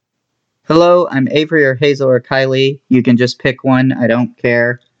I'm Avery or Hazel or Kylie. You can just pick one. I don't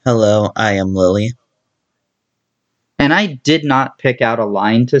care. Hello, I am Lily. And I did not pick out a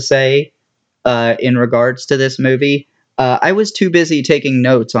line to say in regards to this movie. I was too busy taking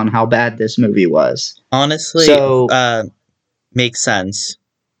notes on how bad this movie was. Honestly, So, makes sense.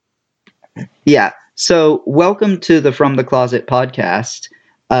 yeah. So, welcome to the From the Closet podcast.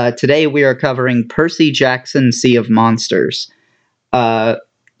 Today we are covering Percy Jackson, Sea of Monsters.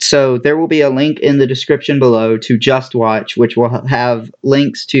 So there will be a link in the description below to Just Watch, which will have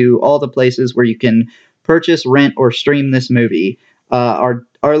links to all the places where you can purchase, rent, or stream this movie. Our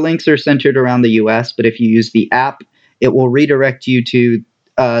links are centered around the U.S., but if you use the app, it will redirect you to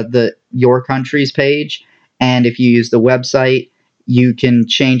your country's page. And if you use the website, you can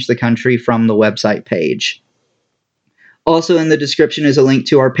change the country from the website page. Also in the description is a link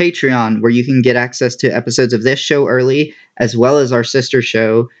to our Patreon, where you can get access to episodes of this show early, as well as our sister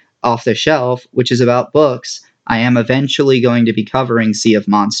show, Off the Shelf, which is about books. I am eventually going to be covering Sea of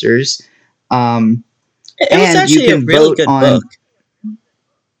Monsters. It was actually a really good book.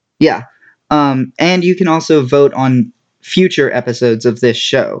 Yeah. And you can also vote on future episodes of this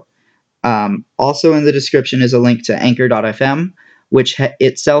show. Also in the description is a link to Anchor.fm, which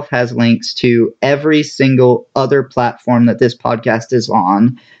itself has links to every single other platform that this podcast is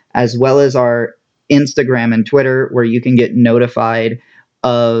on, as well as our Instagram and Twitter, where you can get notified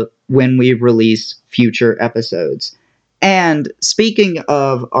of when we release future episodes. And speaking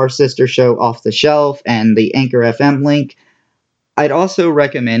of our sister show Off the Shelf and the Anchor FM link, I'd also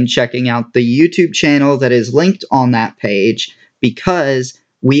recommend checking out the YouTube channel that is linked on that page, because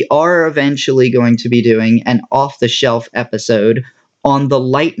we are eventually going to be doing an Off the Shelf episode on the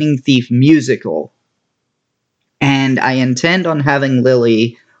Lightning Thief musical. And I intend on having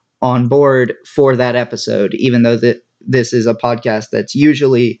Lily on board for that episode, even though this is a podcast that's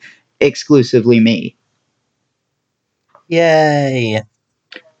usually exclusively me. Yay.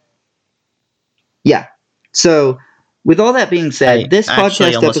 Yeah. So, with all that being said, this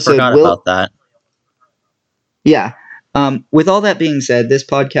podcast episode about that. Yeah. With all that being said, this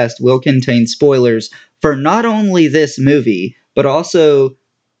podcast will contain spoilers for not only this movie, but also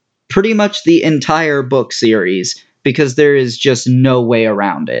pretty much the entire book series, because there is just no way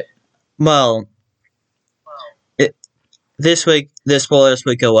around it. Well, this week, the spoilers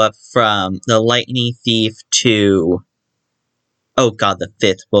would go up from the Lightning Thief to... Oh god, the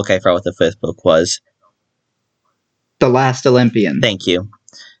fifth book. I forgot what the fifth book was. The Last Olympian. Thank you.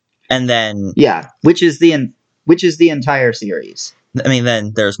 And then... Yeah, which is the entire series. I mean,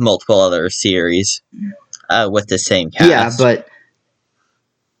 then there's multiple other series with the same cast. Yeah, but...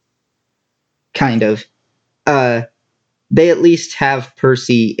 kind of. They at least have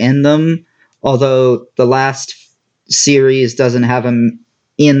Percy in them, although the last series doesn't have him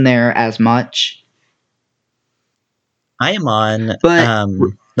in there as much. I am on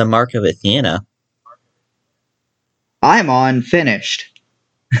the Mark of Athena. I'm on finished.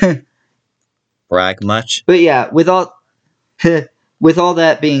 Brag much. But yeah, with all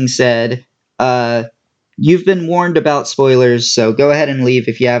that being said, you've been warned about spoilers, so go ahead and leave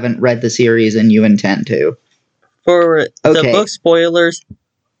if you haven't read the series and you intend to. For the book spoilers,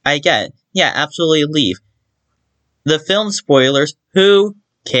 I get. Yeah, absolutely leave. The film spoilers, who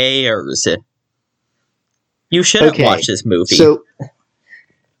cares? You shouldn't watch this movie.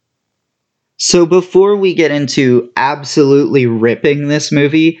 So before we get into absolutely ripping this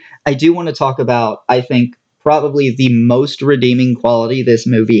movie, I do want to talk about, I think, probably the most redeeming quality this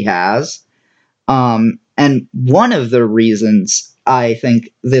movie has. And one of the reasons I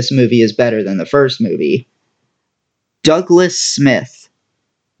think this movie is better than the first movie, Douglas Smith,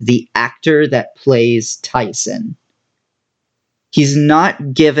 the actor that plays Tyson. He's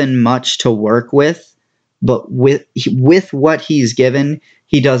not given much to work with, but with what he's given,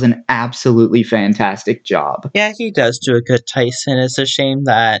 he does an absolutely fantastic job. Yeah, he does do a good Tyson. It's a shame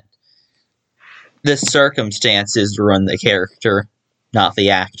that the circumstances ruin the character, not the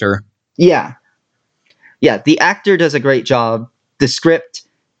actor. Yeah. Yeah, the actor does a great job. The script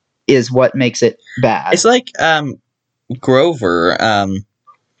is what makes it bad. It's like Grover. I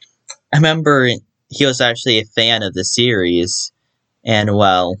remember he was actually a fan of the series, and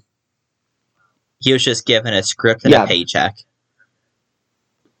well, he was just given a script and a paycheck.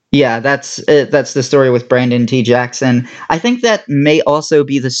 Yeah, that's the story with Brandon T. Jackson. I think that may also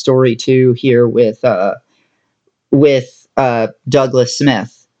be the story too here with Douglas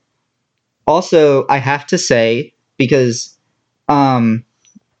Smith. Also, I have to say, because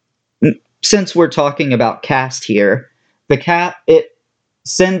since we're talking about cast here,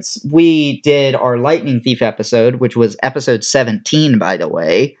 since we did our Lightning Thief episode, which was episode 17, by the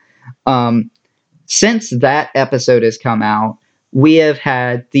way, since that episode has come out, we have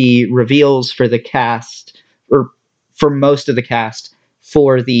had the reveals for the cast, or for most of the cast,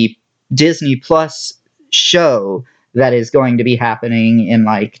 for the Disney Plus show that is going to be happening in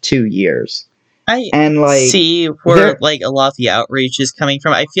like 2 years. I And like, see where there, like a lot of the outrage is coming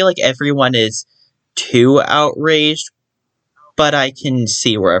from. I feel like everyone is too outraged, but I can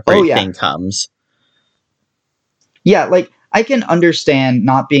see where oh yeah, everything comes. yeah, like I can understand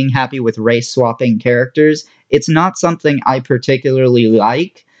not being happy with race swapping characters. It's not something I particularly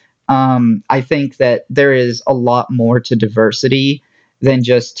like. I think that there is a lot more to diversity than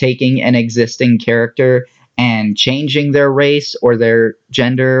just taking an existing character and changing their race or their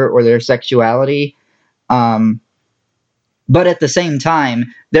gender or their sexuality. Um, but at the same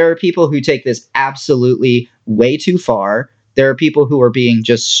time, there are people who take this absolutely way too far. There are people who are being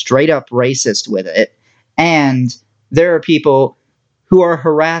just straight up racist with it. And there are people who are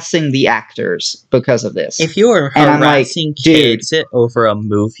harassing the actors because of this. If you are And I'm like, harassing dude, kids over a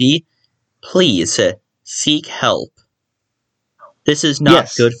movie, please seek help. This is not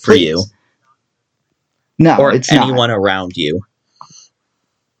yes, good for you please. No, or it's not. anyone around you.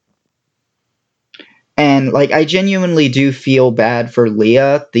 And like, I genuinely do feel bad for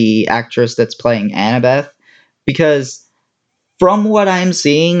Leah, the actress that's playing Annabeth, because from what I'm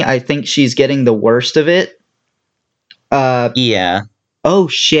seeing, I think she's getting the worst of it. Yeah. Oh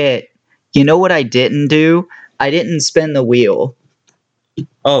shit. You know what I didn't do? I didn't spin the wheel.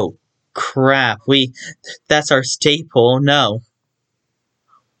 Oh, crap. That's our staple. No.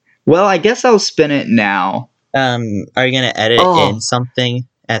 Well, I guess I'll spin it now. Are you gonna edit in Oh, something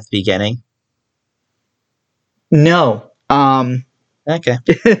at the beginning? no. Okay.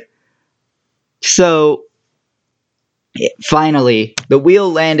 So finally, the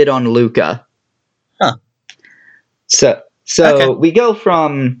wheel landed on Luca. Huh. So Okay. we go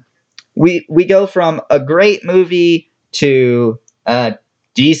from a great movie to a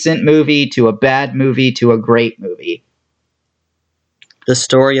decent movie to a bad movie to a great movie. The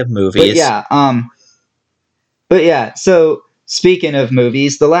story of But movies. yeah, so speaking of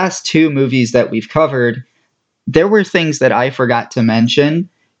movies, the last two movies that we've covered, there were things that I forgot to mention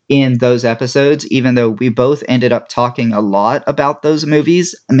in those episodes, even though we both ended up talking a lot about those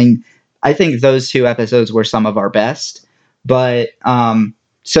movies. I mean, I think those two episodes were some of our best. But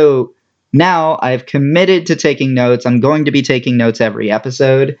so now I've committed to taking notes. I'm going to be taking notes every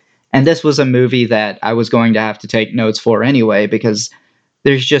episode. And this was a movie that I was going to have to take notes for anyway, because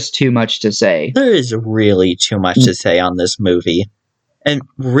there's just too much to say. There is really too much to say on this movie. And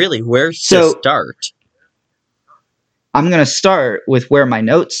really, where to So start? I'm going to start with where my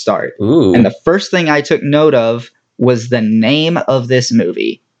notes start. Ooh. And the first thing I took note of was the name of this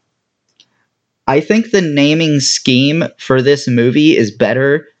movie. I think the naming scheme for this movie is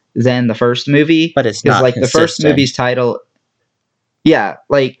better than the first movie. But it's Because, not like, the first consistent. movie's title. Yeah,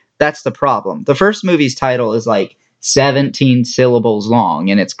 like, that's the problem. The first movie's title is, like, 17 syllables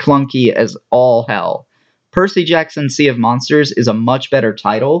long, and it's clunky as all hell. Percy Jackson Sea of Monsters is a much better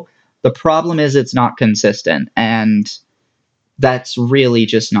title. The problem is it's not consistent, and that's really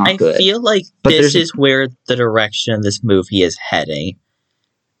just not I good. feel like But this there's is where the direction of this movie is heading.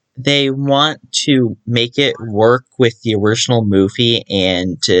 They want to make it work with the original movie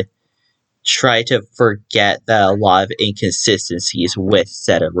and to try to forget that a lot of inconsistencies with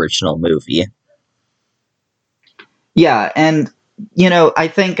that original movie. Yeah, and I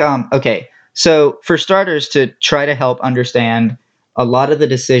think okay. So for starters, to try to help understand a lot of the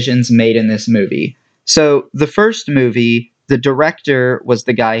decisions made in this movie. So the first movie, the director was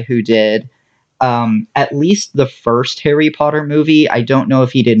the guy who did at least the first Harry Potter movie. I don't know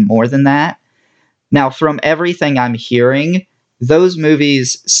if he did more than that. Now, from everything I'm hearing, those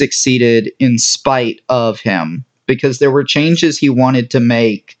movies succeeded in spite of him because there were changes he wanted to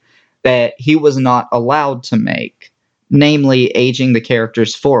make that he was not allowed to make, namely aging the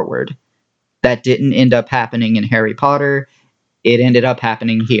characters forward. That didn't end up happening in Harry Potter. It ended up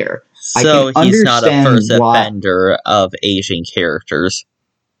happening here. I can So he's not a understand first why. offender of aging characters.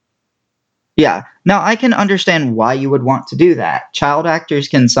 Yeah. Now, I can understand why you would want to do that. Child actors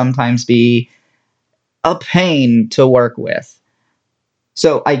can sometimes be a pain to work with.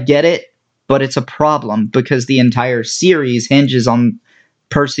 So I get it, but it's a problem because the entire series hinges on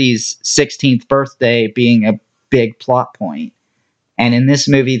Percy's 16th birthday being a big plot point. And in this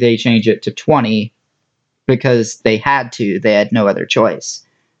movie, they change it to 20 because they had to. They had no other choice.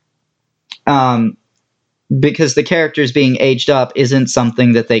 Because the characters being aged up isn't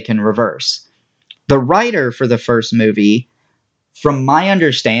something that they can reverse. The writer for the first movie, from my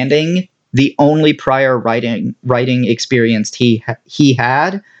understanding, the only prior writing experience he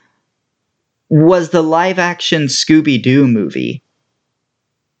had was the live-action Scooby-Doo movie.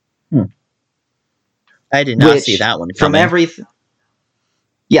 I did not see that one coming.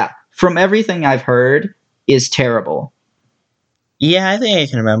 From everything I've heard, is terrible. Yeah, I think I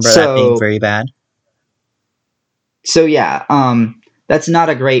can remember that being very bad. So yeah, that's not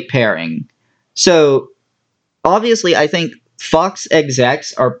a great pairing. So obviously, I think Fox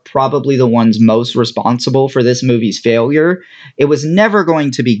execs are probably the ones most responsible for this movie's failure. It was never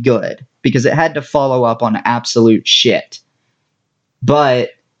going to be good because it had to follow up on absolute shit.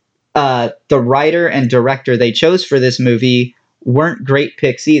 But the writer and director they chose for this movie weren't great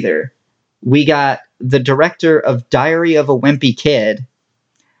picks either. We got the director of Diary of a Wimpy Kid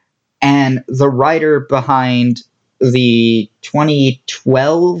and the writer behind the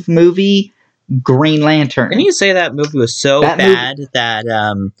 2012 movie Green Lantern. Didn't you say that movie was so bad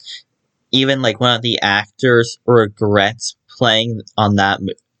that even like one of the actors regrets playing on that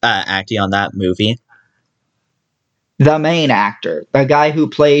acting on that movie? The main actor, the guy who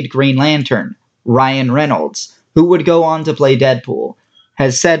played Green Lantern, Ryan Reynolds, who would go on to play Deadpool,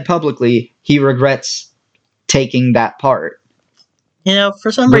 has said publicly he regrets taking that part. You know,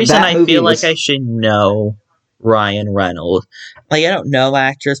 for some reason, I feel like I should know Ryan Reynolds. Like, I don't know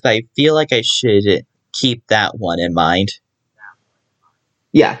actors, but I feel like I should keep that one in mind.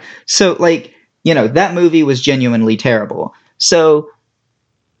 Yeah. So, like, you know, that movie was genuinely terrible. So,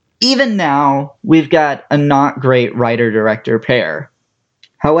 even now, we've got a not great writer-director pair.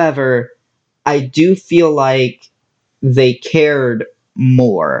 However, I do feel like they cared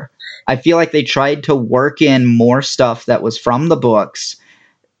more. I feel like they tried to work in more stuff that was from the books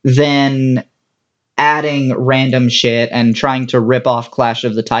than adding random shit and trying to rip off Clash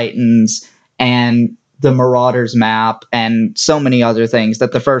of the Titans and the Marauders map and so many other things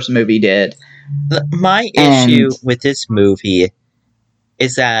that the first movie did. My issue with this movie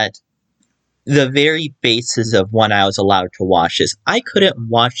is that the very basis of when I was allowed to watch this, I couldn't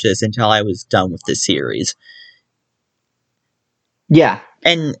watch this until I was done with the series. Yeah,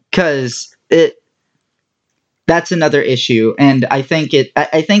 and because that's another issue, and I think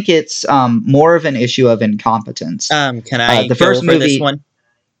it's more of an issue of incompetence. Can I the first movie, this one?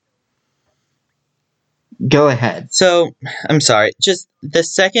 Go ahead. So, I'm sorry. Just the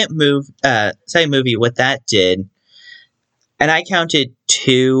second movie, what that did, and I counted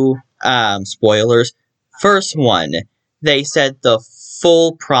 2 spoilers. First one, they said the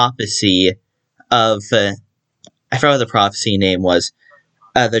full prophecy of I forgot what the prophecy name was.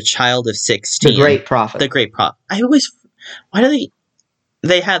 The Child of 16. The Great Prophet. The Great Prophet. Why do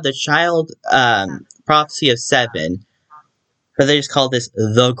they had the Child Prophecy of 7, but they just called this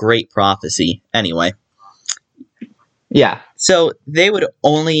The Great Prophecy. Anyway. Yeah. So they would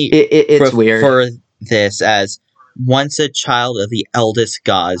only it's refer this as once a child of the eldest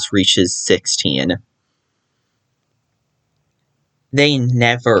gods reaches 16. They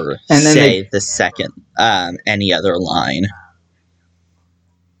never say the second, any other line.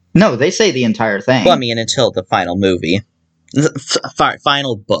 No, they say the entire thing. Well, I mean, until the final movie. The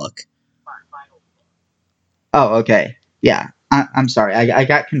final book. Oh, okay. Yeah. I'm sorry. I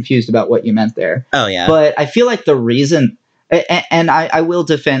got confused about what you meant there. Oh, yeah. But I feel like the reason... And I will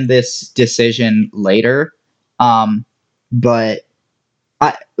defend this decision later. But,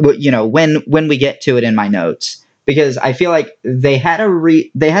 when we get to it in my notes... Because I feel like they had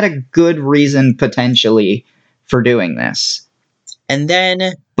a good reason, potentially, for doing this. And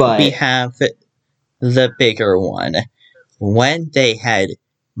then we have the bigger one. When they had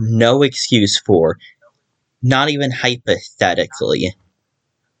no excuse for, not even hypothetically,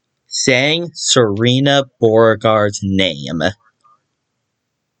 saying Serena Beauregard's name.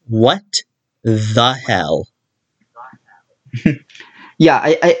 What the hell?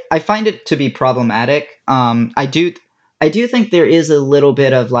 Yeah, I find it to be problematic. I do think there is a little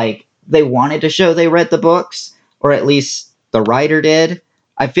bit of, like, they wanted to show they read the books, or at least the writer did.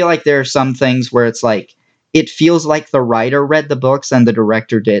 I feel like there are some things where it's like, it feels like the writer read the books and the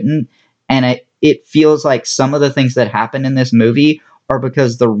director didn't. And it feels like some of the things that happen in this movie are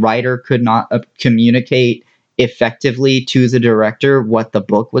because the writer could not communicate effectively to the director what the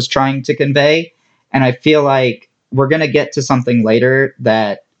book was trying to convey. And I feel like we're going to get to something later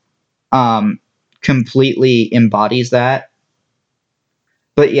that completely embodies that.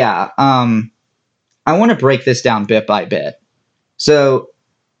 But yeah, I want to break this down bit by bit. So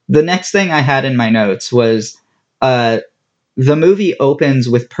the next thing I had in my notes was the movie opens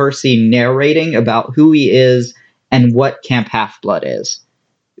with Percy narrating about who he is and what Camp Half-Blood is.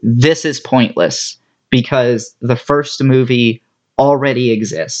 This is pointless because the first movie already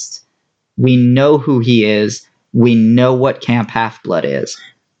exists. We know who he is. We know what Camp Half-Blood is.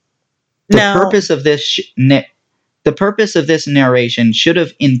 The Now, purpose of the purpose of this narration should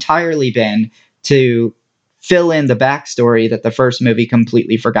have entirely been to fill in the backstory that the first movie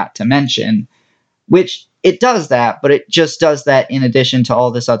completely forgot to mention, which it does that, but it just does that in addition to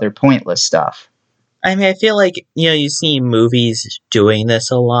all this other pointless stuff. I mean, I feel like, you see movies doing this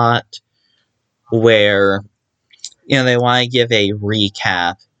a lot where, they want to give a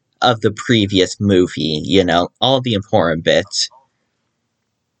recap of the previous movie, all the important bits.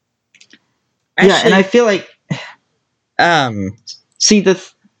 Yeah, and I Actually, feel like um, see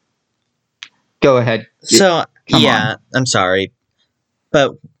go ahead. so, Come on. yeah, I'm sorry.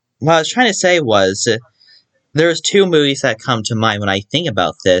 But what I was trying to say was, there's two movies that come to mind when I think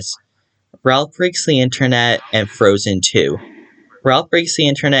about this. Ralph Breaks the Internet and Frozen 2. Ralph Breaks the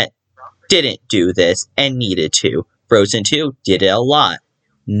Internet didn't do this and needed to. Frozen 2 did it a lot.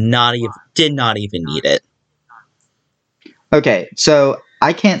 Did not even need it. Okay, so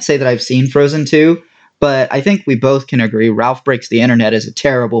I can't say that I've seen Frozen 2, but I think we both can agree Ralph Breaks the Internet is a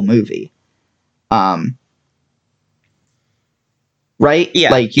terrible movie. Um, right?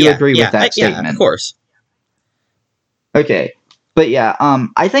 Yeah, Like, you yeah, agree with yeah, that yeah, of statement. course. Okay. But yeah,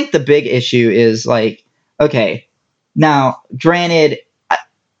 I think the big issue is like, okay, now, granted,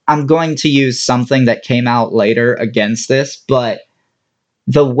 I'm going to use something that came out later against this, but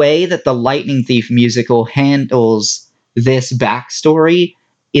the way that the Lightning Thief musical handles this backstory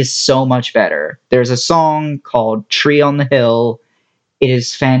is so much better. There's a song called Tree on the Hill. It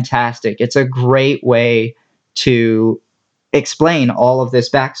is fantastic. It's a great way to explain all of this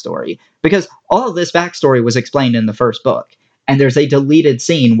backstory because all of this backstory was explained in the first book. And there's a deleted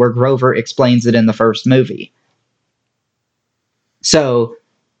scene where Grover explains it in the first movie. So,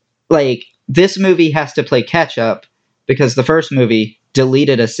 like, this movie has to play catch up because the first movie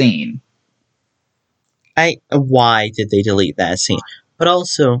deleted a scene. Why did they delete that scene? But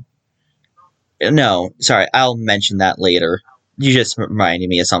also, no, sorry, I'll mention that later. You just reminded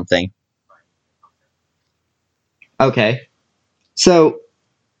me of something. Okay. So,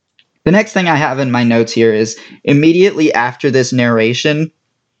 the next thing I have in my notes here is immediately after this narration,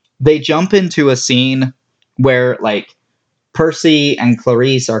 they jump into a scene where, like, Percy and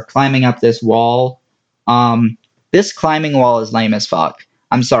Clarice are climbing up this wall. This climbing wall is lame as fuck.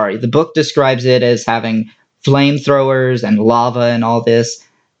 I'm sorry. The book describes it as having flamethrowers and lava and all this,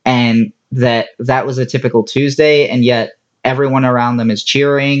 and that was a typical Tuesday, and yet everyone around them is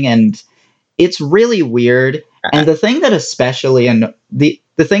cheering, and it's really weird. Uh, And the thing that especially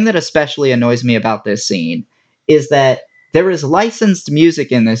annoys me about this scene is that there is licensed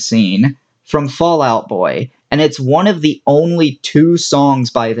music in this scene from Fall Out Boy, and it's one of the only two songs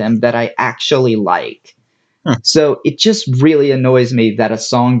by them that I actually like. hmm, So it just really annoys me that a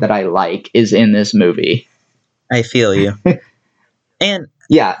song that I like is in this movie. I feel you. And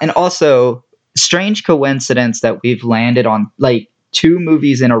Yeah, and also strange coincidence that we've landed on like two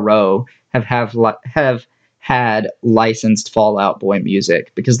movies in a row have had licensed Fall Out Boy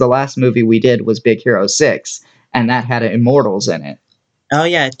music because the last movie we did was Big Hero 6 and that had Immortals in it. oh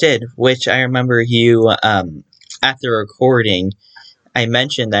yeah, it did. Which I remember you after recording, I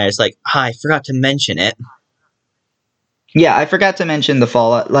mentioned that it's like, I forgot to mention it. Yeah, I forgot to mention the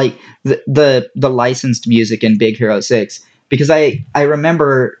Fallout, like the licensed music in Big Hero 6 because I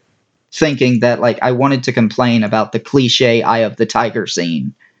remember thinking that like I wanted to complain about the cliche Eye of the Tiger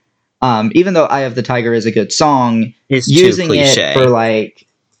scene. Even though Eye of the Tiger is a good song, It's too using it for cliche. like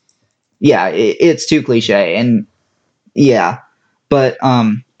yeah, it's too cliche and yeah. But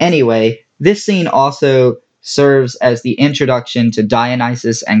anyway, this scene also serves as the introduction to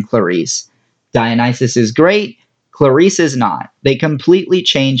Dionysus and Clarice. Dionysus is great, Clarice is not. They completely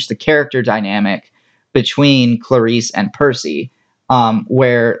changed the character dynamic between Clarice and Percy.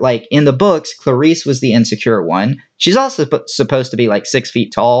 Where, like, in the books, Clarice was the insecure one. She's also supposed to be, like, 6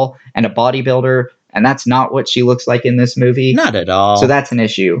 feet tall and a bodybuilder, and that's not what she looks like in this movie. Not at So all. that's an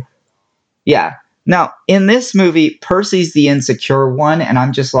issue. Yeah. Now, in this movie, Percy's the insecure one, and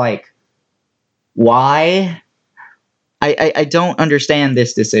I'm just like, why? I don't understand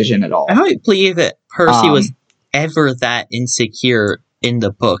this decision at I all. don't believe that Percy was Um, ever that insecure in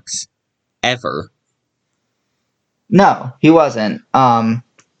the books. Ever. no, he wasn't. I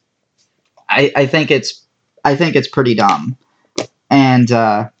think it's pretty dumb, and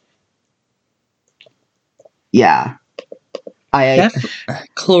yeah, I Def- and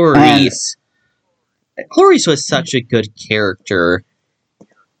Clarice. Clarice was such a good character,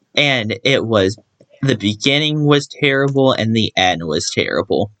 and it was the beginning was terrible and the end was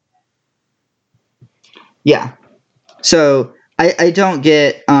terrible. yeah. So I don't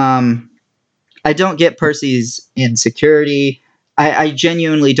get Percy's insecurity. I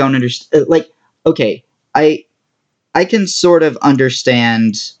genuinely don't understand. Like, okay, I I can sort of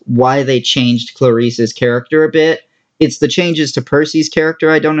understand why they changed Clarice's character a bit. It's the changes to Percy's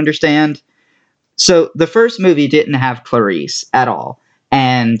character I don't understand. So the first movie didn't have Clarice at all,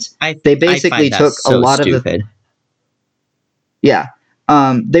 and they I basically find that took a so lot of the stupid. yeah.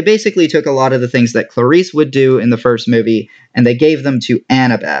 They basically took a lot of the things that Clarice would do in the first movie, and they gave them to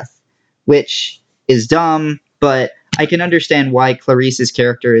Annabeth, which is dumb, but I can understand why Clarice's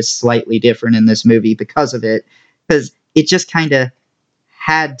character is slightly different in this movie because of it, because it just kind of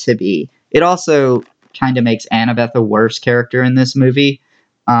had to be. It also kind of makes Annabeth a worse character in this movie.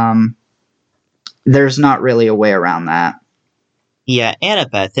 Um, there's not really a way around that. Yeah,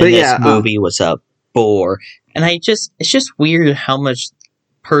 Annabeth in But this yeah, movie was a bore. And it's just weird how much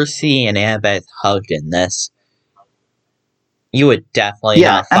Percy and Annabeth hugged in this. You would definitely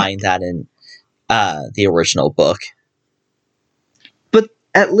yeah, not find that in the original book. but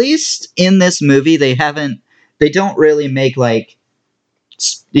at least in this movie, they don't really make like,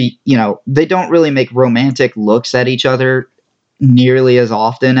 they don't really make romantic looks at each other nearly as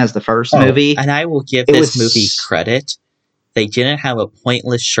often as the first Oh, movie. and I will give It this movie was, credit. They didn't have a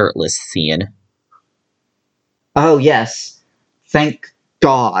pointless shirtless scene. oh yes, thank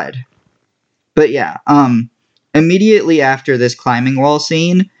God. But yeah, immediately after this climbing wall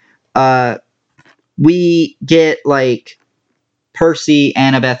scene, uh, we get like Percy,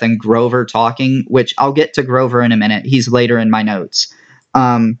 Annabeth, and Grover talking, which I'll get to Grover in a minute. He's later in my notes.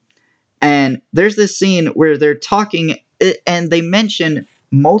 And there's this scene where they're talking, and they mention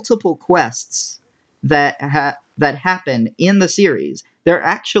multiple quests that happen in the series. They're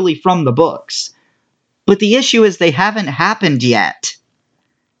actually from the books, but the issue is they haven't happened yet.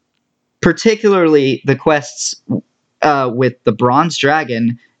 Particularly the quests with the Bronze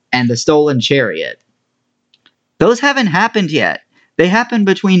Dragon and the Stolen Chariot. Those haven't happened yet. They happened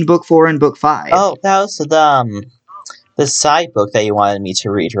between book 4 and book 5. Oh, that was the side book that you wanted me to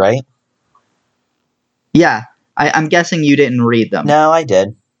read, right? Yeah, I'm guessing you didn't read them. No, I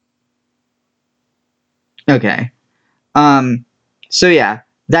did. Okay. So yeah,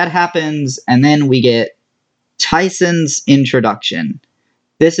 that happens, and then we get Tyson's introduction.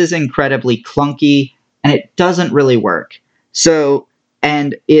 This is incredibly clunky, and it doesn't really work. So,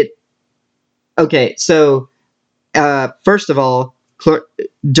 and it, okay, so first of all,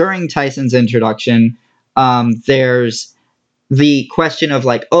 during Tyson's introduction, there's the question of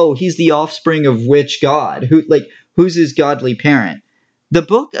like, oh, he's the offspring of which god? Who's his godly parent? The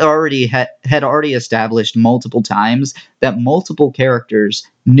book already had already established multiple times that multiple characters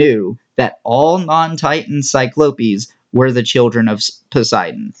knew that all non-Titan Cyclopes were the children of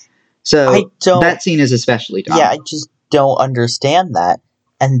Poseidon. I So don't. that scene is especially Yeah, dumb. I just don't understand that.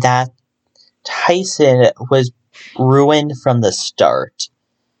 And that Tyson was ruined from the start.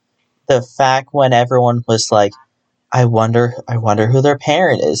 The fact when everyone was like, I wonder who their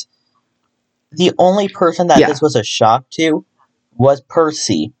parent is. The only person that Yeah, this was a shock to was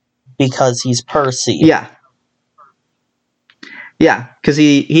Percy, because he's Percy. yeah, yeah, because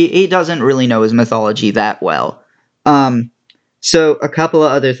he doesn't really know his mythology that well. Um, so a couple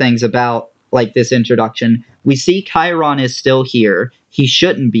of other things about like this introduction. We see Chiron is still here. He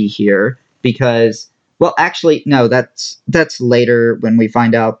shouldn't be here because, well, actually, no, that's later when we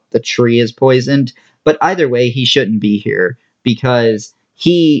find out the tree is poisoned. But either way, he shouldn't be here because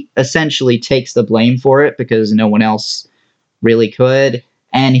he essentially takes the blame for it because no one else really could,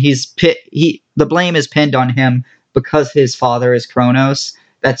 and the blame is pinned on him because his father is Kronos.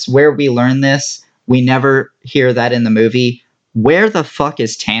 That's where we learn this. We never hear that in the movie. Where the fuck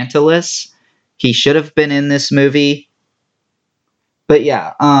is Tantalus? He should have been in this movie. But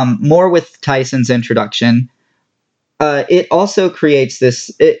yeah, more with Tyson's introduction. It also creates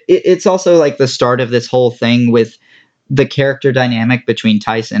this. It's also like the start of this whole thing with the character dynamic between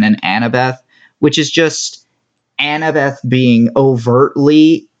Tyson and Annabeth, which is just Annabeth being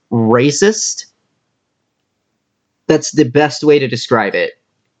overtly racist. That's the best way to describe it.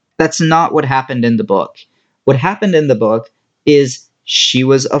 That's not what happened in the book. What happened in the book is she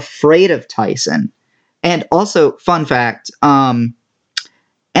was afraid of Tyson. And also, fun fact, Annabeth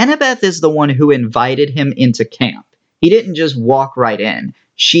is the one who invited him into camp. He didn't just walk right in.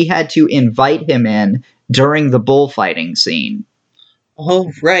 She had to invite him in during the bullfighting scene.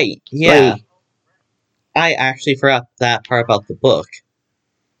 Oh, right. Yeah. Like, I actually forgot that part about the book.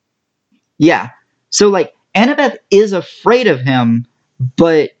 yeah. So, like, Annabeth is afraid of him,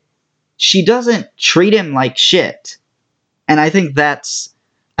 but she doesn't treat him like shit. And I think that's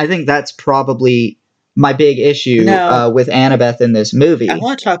probably my big issue Now, with Annabeth in this I movie.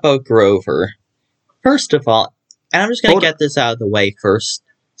 want to talk about Grover. First of all, and I'm just going to get this out of the way first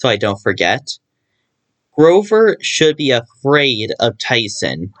so I don't forget. Grover should be afraid of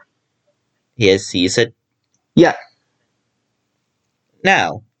Tyson. He sees it Yeah,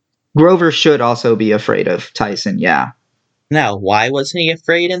 now. Grover should also be afraid of Tyson, yeah. Now, why wasn't he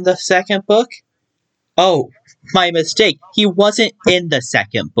afraid in the second book? Oh, my mistake. He wasn't in the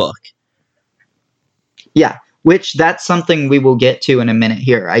second book. Yeah, which that's something we will get to in a minute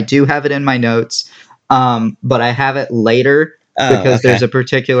here. I do have it in my notes, but I have it later because okay. there's a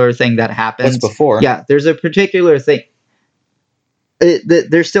particular thing that happens. What's before? Yeah, there's a particular thing.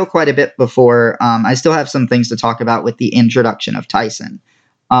 There's still quite a bit before. I still have some things to talk about with the introduction of Tyson.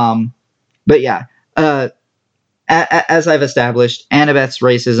 But yeah, as I've established, Annabeth's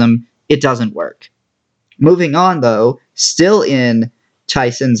racism, it doesn't work. Moving on, though, still in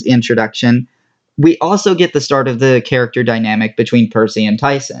Tyson's introduction, we also get the start of the character dynamic between Percy and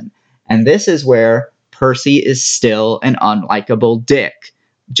Tyson. And this is where Percy is still an unlikable dick,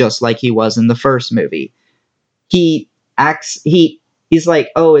 just like he was in the first movie. He's like,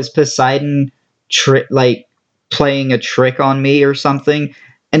 oh, is Poseidon playing a trick on me or something?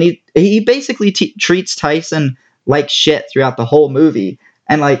 And he basically treats Tyson like shit throughout the whole movie.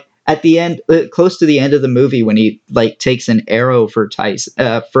 And like at the end, close to the end of the movie, when he like takes an arrow for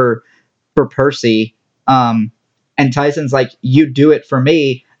Tyson for Percy, and Tyson's like, "You do it for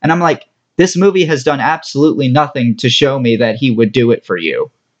me," and I'm like, this movie has done absolutely nothing to show me that he would do it for you.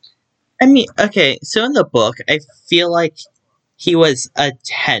 I mean, okay, so in the book, I feel like he was a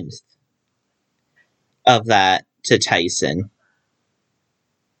tenth of that to Tyson.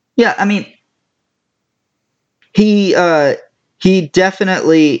 Yeah, I mean, he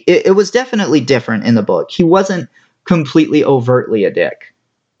definitely it was definitely different in the book. He wasn't completely overtly a dick.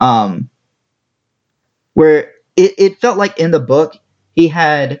 Where it felt like in the book he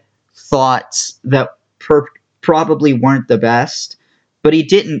had thoughts that probably weren't the best, but he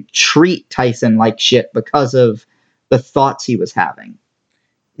didn't treat Tyson like shit because of the thoughts he was having.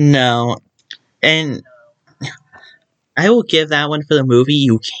 No, and I will give that one for the movie.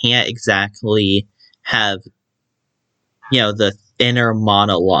 You can't exactly have, the inner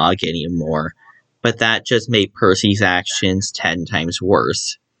monologue anymore, but that just made Percy's actions 10 times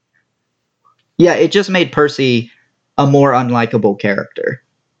worse. Yeah, it just made Percy a more unlikable character.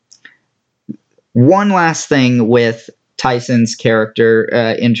 One last thing with Tyson's character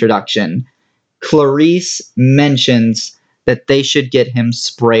introduction. Clarice mentions that they should get him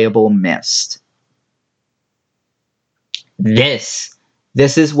sprayable mist. This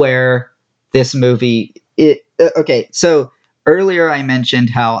is where this movie okay, so earlier I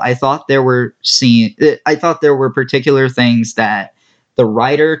mentioned how I thought there were particular things that the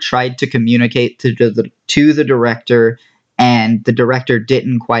writer tried to communicate to the director, and the director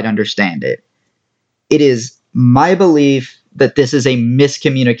didn't quite understand it. It is my belief that this is a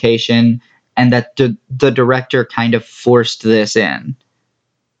miscommunication and that the director kind of forced this in.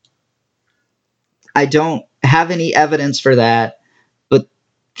 I don't have any evidence for that, but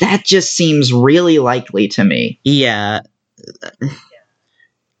that just seems really likely to me. Yeah.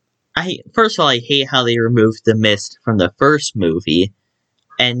 First of all, I hate how they removed the mist from the first movie,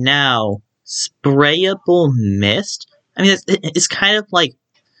 and now sprayable mist. I mean, it's kind of like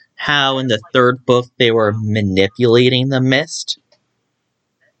how in the third book they were manipulating the mist.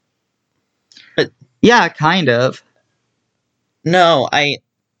 But yeah, kind of. No, I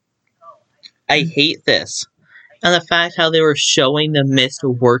hate this. And the fact how they were showing the mist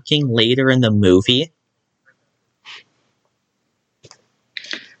working later in the movie.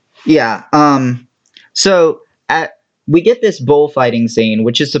 Yeah. So we get this bullfighting scene,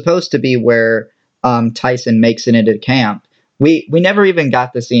 which is supposed to be where Tyson makes it into camp. We never even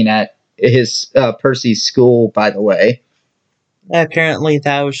got the scene at his Percy's school, by the way. Apparently,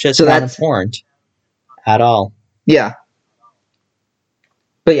 that was just not important at all. Yeah.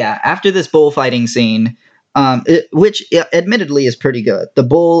 But yeah, after this bullfighting scene, which admittedly is pretty good, the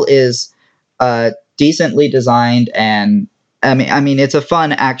bull is decently designed, and I mean, it's a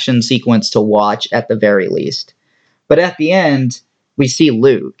fun action sequence to watch at the very least. But at the end, we see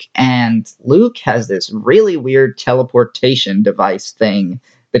Luke, and Luke has this really weird teleportation device thing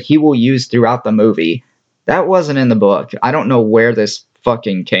that he will use throughout the movie. That wasn't in the book. I don't know where this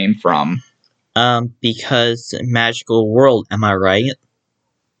fucking came from. Because magical world, am I right?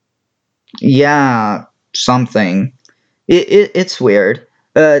 Yeah, something. It's weird.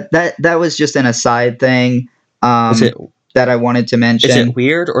 That was just an aside thing that I wanted to mention. Is it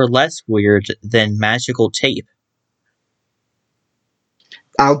weird or less weird than magical tape?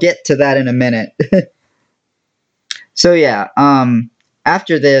 I'll get to that in a minute. So yeah,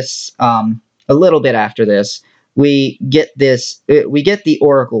 after this, a little bit after this, we get the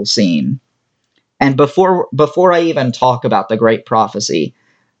oracle scene. And before I even talk about the great prophecy,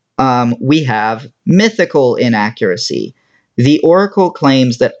 we have mythical inaccuracy. The oracle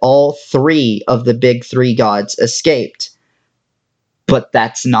claims that all three of the big three gods escaped, but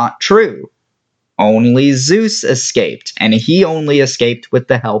that's not true. Only Zeus escaped, and he only escaped with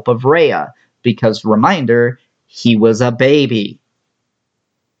the help of Rhea, because, reminder, he was a baby.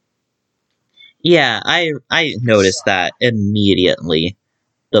 Yeah, I noticed that immediately.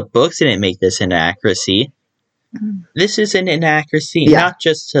 The books didn't make this inaccuracy. This is an inaccuracy, Yeah, not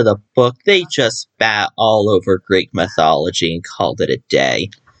just to the book. They just spat all over Greek mythology and called it a day.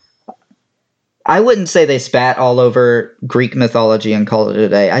 I wouldn't say they spat all over Greek mythology and called it a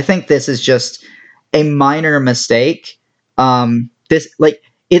day. I think this is just a minor mistake.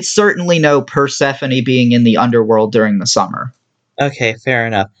 It's certainly no Persephone being in the underworld during the summer. Okay, fair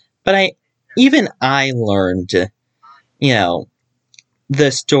enough. But I learned, you know,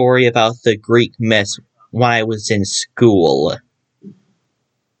 the story about the Greek myths when I was in school.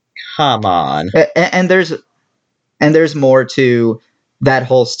 Come on. And there's more to that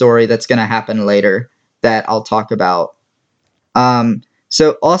whole story that's going to happen later that I'll talk about.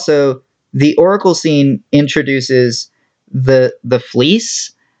 So also the oracle scene introduces the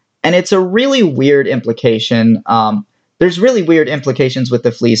fleece, and it's a really weird implication. There's really weird implications with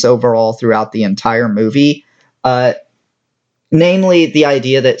the fleece overall throughout the entire movie. Uh, Namely, the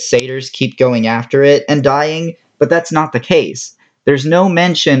idea that satyrs keep going after it and dying, but that's not the case. There's no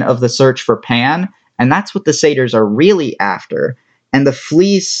mention of the search for Pan, and that's what the satyrs are really after. And the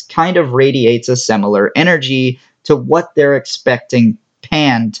fleece kind of radiates a similar energy to what they're expecting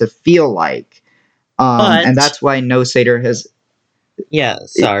Pan to feel like. And But, that's why no satyr has. yeah,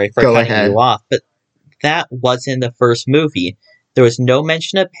 sorry for Go cutting you ahead. off, but that was in the first movie. There was no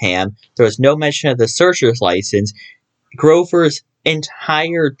mention of Pam. There was no mention of the searcher's license. Grover's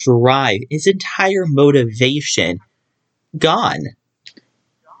entire drive, his entire motivation, gone.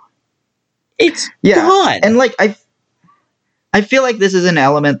 It's Yeah, gone. and I feel like this is an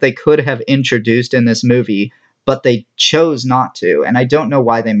element they could have introduced in this movie, but they chose not to, and I don't know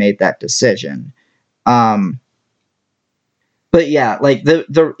why they made that decision. Um, but yeah, like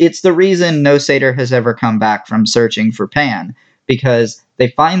it's the reason no satyr has ever come back from searching for Pan, because they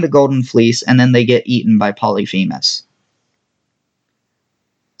find the golden fleece and then they get eaten by Polyphemus.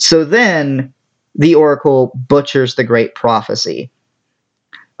 So then the oracle butchers the great prophecy.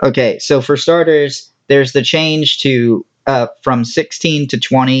 Okay, so for starters, there's the change to from 16 to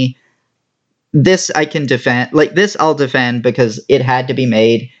 20. This I can defend. Like this, I'll defend because it had to be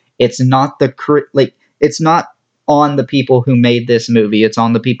made. It's not it's not on the people who made this movie. It's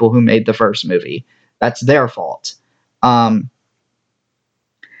on the people who made the first movie. That's their fault. Um,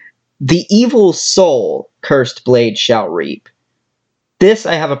 the evil soul cursed blade shall reap. This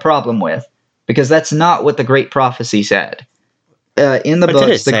I have a problem with because that's not what the great prophecy said. In the What did it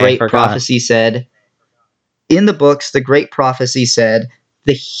books, the say? I great forgot. prophecy said in the books, the great prophecy said,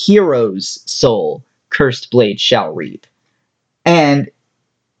 the hero's soul cursed blade shall reap. And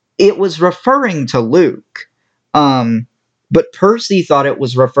it was referring to Luke. But Percy thought it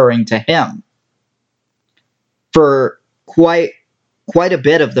was referring to him for quite a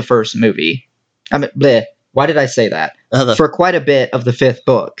bit of the first movie. I mean, bleh, why did I say that? For quite a bit of the fifth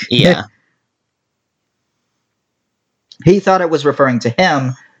book. Yeah. He thought it was referring to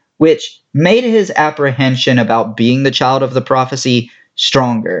him, which made his apprehension about being the child of the prophecy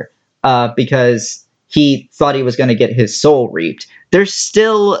stronger, because he thought he was going to get his soul reaped. There's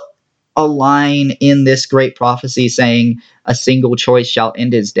still a line in this great prophecy saying, a single choice shall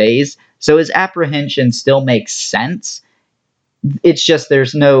end his days. So his apprehension still makes sense. It's just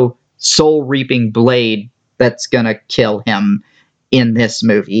there's no soul reaping blade that's going to kill him in this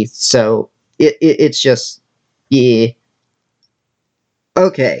movie. So it's just, yeah.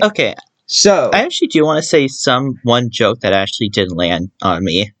 Okay, Okay. I so actually do want to say one joke that actually did land on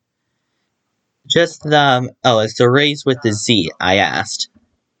me. Just it's the raise with the Z, I asked.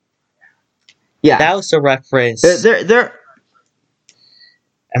 yeah, That was a reference. there.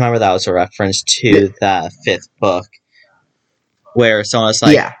 I remember that was a reference to the fifth book where someone's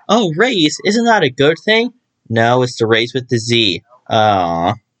like, Yeah. "Oh, raise, isn't that a good thing?" No, it's the raise with the Z.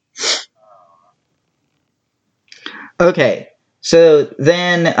 Oh, Okay, so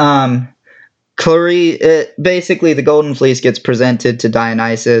then basically the golden fleece gets presented to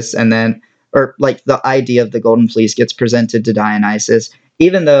Dionysus, and then or like the idea of the golden fleece gets presented to Dionysus,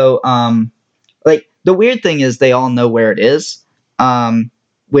 even though like the weird thing is they all know where it is,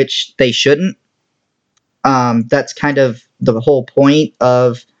 which they shouldn't. That's kind of the whole point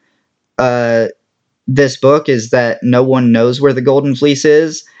of uh this book is that no one knows where the Golden Fleece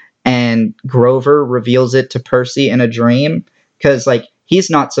is, and Grover reveals it to Percy in a dream because like he's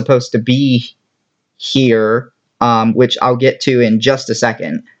not supposed to be here, which I'll get to in just a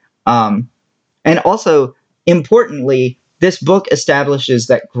second. And also, importantly, this book establishes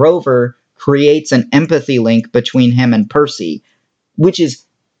that Grover creates an empathy link between him and Percy, which is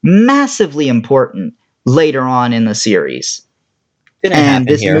massively important later on in the series. Didn't And happen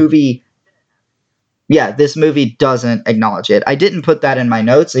this here. movie, yeah, this movie doesn't acknowledge it. I didn't put that in my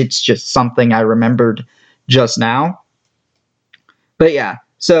notes. It's just something I remembered just now. But yeah,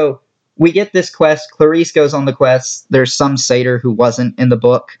 so we get this quest. Clarice goes on the quest. There's some satyr who wasn't in the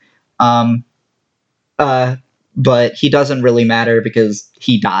book. Um, but he doesn't really matter because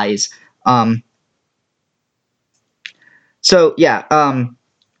he dies. So yeah,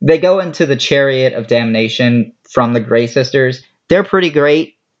 they go into the chariot of damnation from the Grey Sisters. They're pretty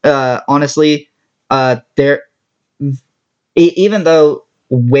great, honestly. They're even though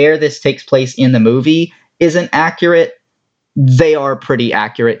where this takes place in the movie isn't accurate, they are pretty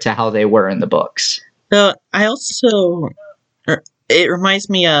accurate to how they were in the books. So I also, it reminds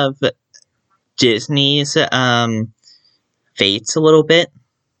me of Disney's Fates a little bit.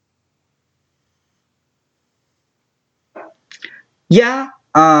 Yeah,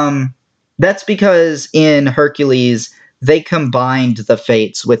 that's because in Hercules they combined the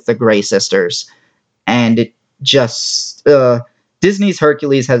Fates with the Grey Sisters, and it just Disney's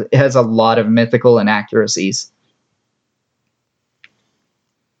Hercules has a lot of mythical inaccuracies.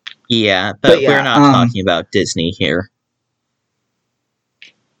 Yeah, But but we're yeah, not talking about Disney here.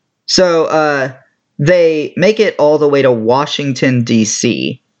 so they make it all the way to Washington,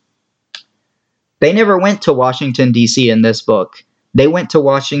 D.C. They never went to Washington, D.C. in this book. They went to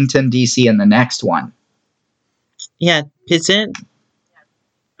Washington, D.C. in the next one. Yeah, isn't...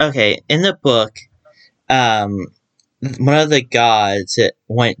 Okay, in the book, one of the gods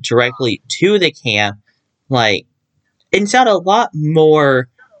went directly to the camp, like, it sounded a lot more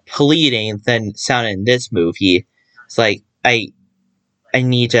pleading than sounded in this movie. It's like, I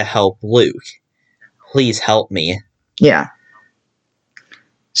need to help Luke. Please help me. Yeah.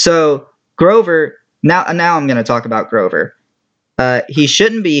 So Grover, now I'm going to talk about Grover. He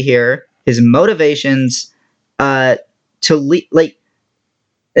shouldn't be here. His motivations not only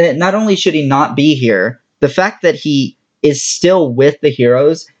should he not be here, the fact that he is still with the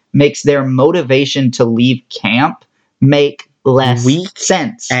heroes makes their motivation to leave camp make less Weak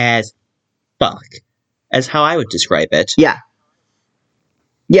sense. as fuck. As how I would describe it. Yeah.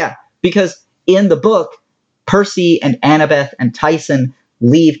 Yeah, because in the book, Percy and Annabeth and Tyson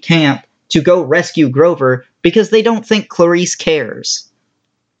leave camp to go rescue Grover because they don't think Clarice cares.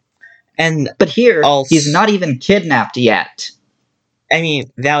 But here, he's not even kidnapped yet. I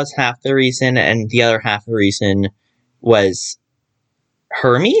mean, that was half the reason, and the other half of the reason was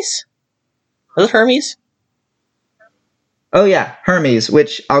Hermes? Was it Hermes? Oh yeah, Hermes,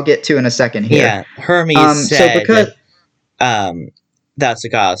 which I'll get to in a second here. Yeah, Hermes said that's the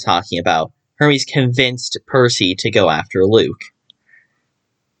guy I was talking about. Hermes convinced Percy to go after Luke.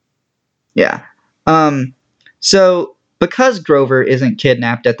 Yeah. So because Grover isn't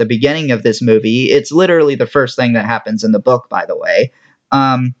kidnapped at the beginning of this movie, it's literally the first thing that happens in the book, by the way.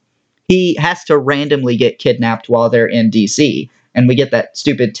 He has to randomly get kidnapped while they're in DC, and we get that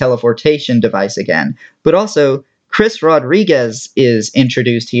stupid teleportation device again. But also, Chris Rodriguez is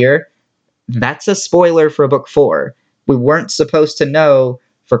introduced here. That's a spoiler for book 4. We weren't supposed to know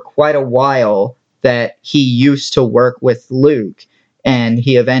for quite a while that he used to work with Luke, and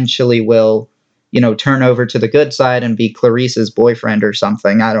he eventually will, turn over to the good side and be Clarice's boyfriend or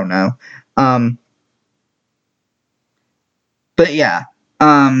something. I don't know. But yeah.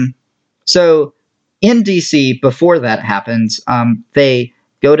 So in DC, before that happens, they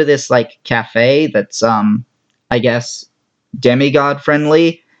go to this cafe that's I guess demigod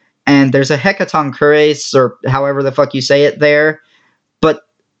friendly, and there's a Hecaton Curace, or however the fuck you say it there. But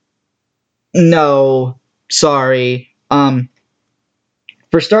no, sorry.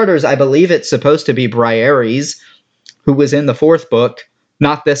 For starters, I believe it's supposed to be Briares, who was in the 4th book,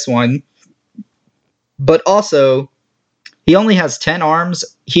 not this one. But also, he only has 10 arms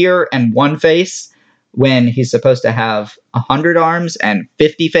here and 1 face, when he's supposed to have 100 arms and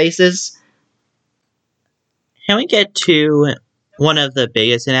 50 faces. Can we get to one of the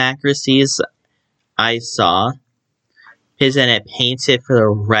biggest inaccuracies I saw? Is that it paints it for the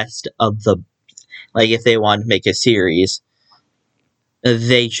rest of the... Like, if they wanted to make a series,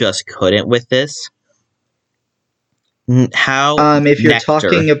 they just couldn't with this. How if you're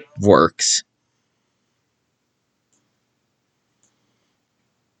nectar works.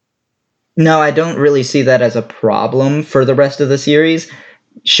 No, I don't really see that as a problem for the rest of the series.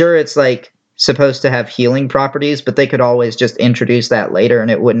 Sure, it's like supposed to have healing properties, but they could always just introduce that later and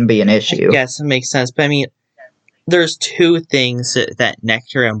it wouldn't be an I issue. guess it makes sense, but I mean, there's two things that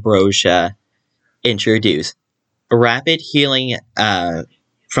nectar ambrosia introduce: rapid healing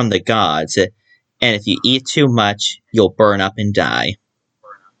from the gods, and if you eat too much, you'll burn up and die.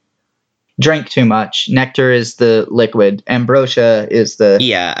 Drink too much. Nectar is the liquid. Ambrosia is the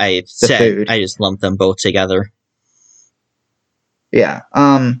Yeah, I the said food. I just lumped them both together. Yeah.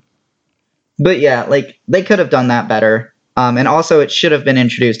 But yeah, like they could have done that better. And also it should have been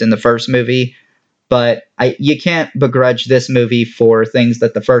introduced in the first movie, but you can't begrudge this movie for things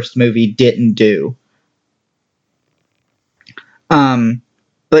that the first movie didn't do.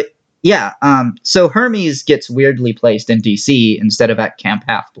 But yeah, so Hermes gets weirdly placed in DC instead of at Camp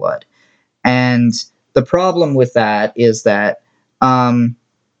Half Blood. And the problem with that is that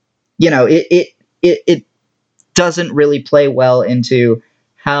it doesn't really play well into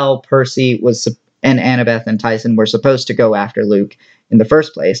how Percy was and Annabeth and Tyson were supposed to go after Luke in the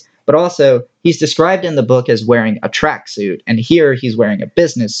first place. But also, he's described in the book as wearing a tracksuit, and here he's wearing a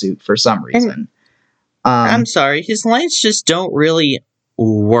business suit for some reason. I'm sorry, his lines just don't really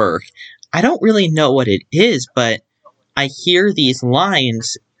work. I don't really know what it is, but I hear these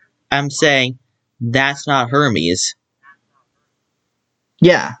lines, I'm saying, that's not Hermes.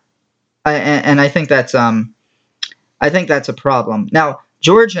 Yeah, and I think that's a problem. Now,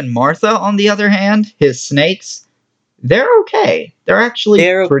 George and Martha, on the other hand, his snakes, they're okay. They're actually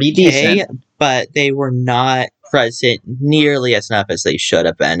They're pretty okay, decent. but they were not present nearly as enough as they should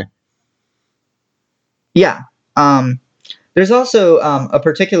have been. Yeah. There's also a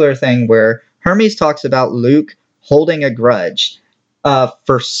particular thing where Hermes talks about Luke holding a grudge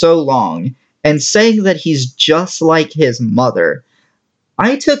for so long and saying that he's just like his mother.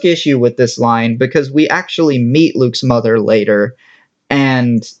 I took issue with this line because we actually meet Luke's mother later,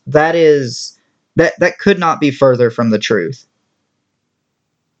 and that could not be further from the truth.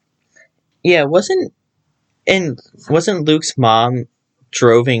 Yeah, wasn't Luke's mom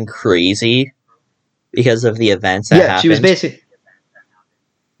driving crazy because of the events that Yeah, happened?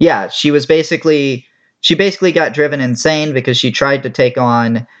 she basically got driven insane because she tried to take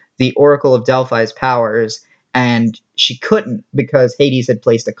on the Oracle of Delphi's powers, and she couldn't because Hades had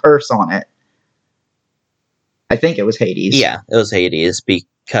placed a curse on it. I think it was Hades. Yeah, it was Hades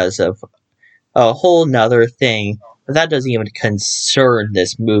because of a whole nother thing. But that doesn't even concern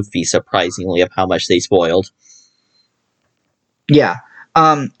this movie, surprisingly, of how much they spoiled. Yeah.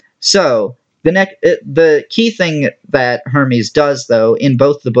 So the key thing that Hermes does, though, in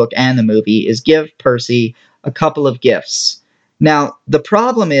both the book and the movie, is give Percy a couple of gifts. Now, the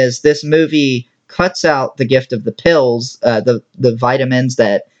problem is this movie cuts out the gift of the pills, the vitamins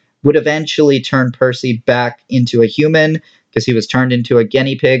that would eventually turn Percy back into a human because he was turned into a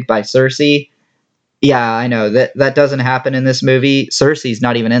guinea pig by Circe. Yeah, I know that doesn't happen in this movie. Circe's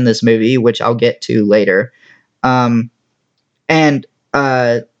not even in this movie, which I'll get to later. And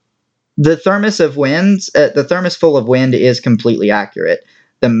the the thermos full of wind is completely accurate.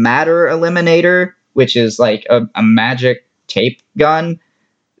 The matter eliminator, which is like a magic tape gun,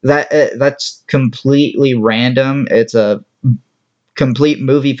 that's completely random. It's a complete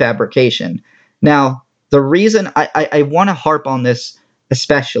movie fabrication. Now, the reason I want to harp on this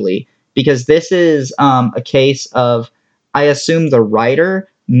especially because this is a case of, I assume, the writer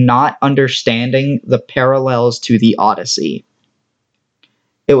not understanding the parallels to the Odyssey.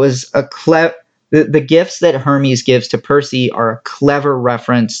 It was the gifts that Hermes gives to Percy are a clever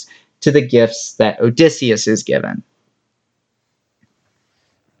reference to the gifts that Odysseus is given.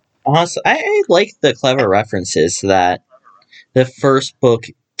 Honestly, I like the clever references that the first book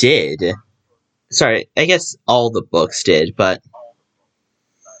did. Sorry, I guess all the books did, but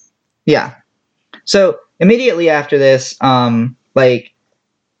Yeah. So immediately after this, like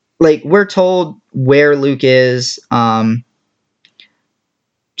we're told where Luke is.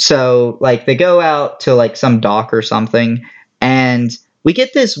 So like they go out to like some dock or something, and we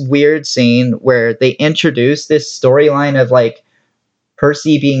get this weird scene where they introduce this storyline of like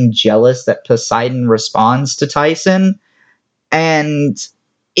Percy being jealous that Poseidon responds to Tyson, and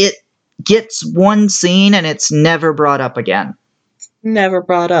it gets one scene and it's never brought up again. never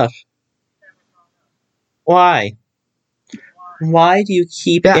brought up. Why? Why do you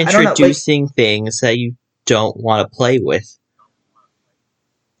keep Yeah, I don't know. Like, introducing things that you don't want to play with?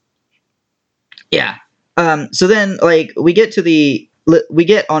 yeah. So then, like, we get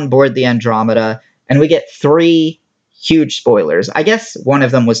on board the Andromeda, and we get three huge spoilers. I guess one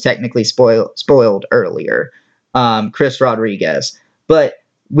of them was technically spoiled earlier. Chris Rodriguez, but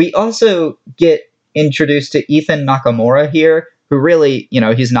we also get introduced to Ethan Nakamura here, who really,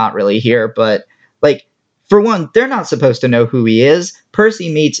 he's not really here, but like, for one, they're not supposed to know who he is.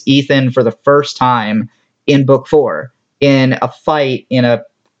 Percy meets Ethan for the first time in book 4 in a fight in a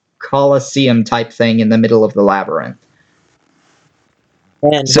Colosseum type thing in the middle of the labyrinth.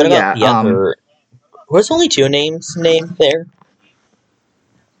 And So what about yeah, the other? Was only 2 names named there?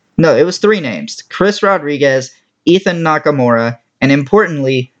 no, it was 3 names: Chris Rodriguez, Ethan Nakamura, and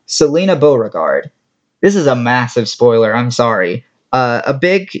importantly, Selena Beauregard. This is a massive spoiler. I'm sorry. A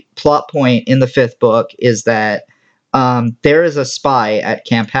big plot point in the 5th book is that there is a spy at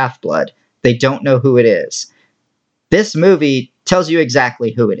Camp Half-Blood. They don't know who it is. This movie tells you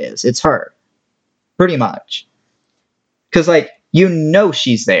exactly who it is. It's her. Pretty much. Because,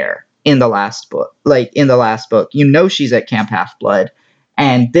 she's there in the last book. She's at Camp Half-Blood.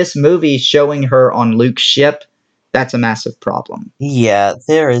 And this movie showing her on Luke's ship, that's a massive problem. Yeah,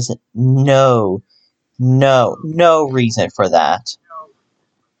 there is no reason for that.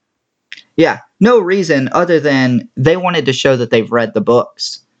 Yeah, no reason other than they wanted to show that they've read the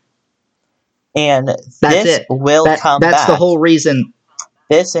books. And that's this it. will come back. That's the whole reason.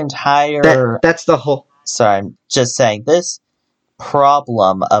 This entire... That's the whole... Sorry, I'm just saying, this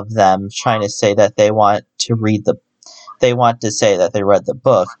problem of them trying to say that they want to say that they read the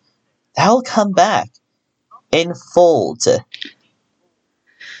book, that'll come back in fold.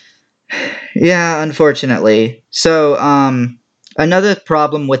 Yeah, unfortunately. So, another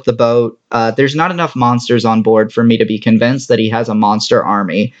problem with the boat, there's not enough monsters on board for me to be convinced that he has a monster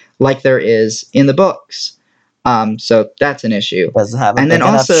army like there is in the books. So that's an issue. Doesn't have a big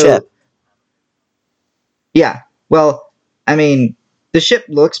enough ship. Yeah, well, I mean, the ship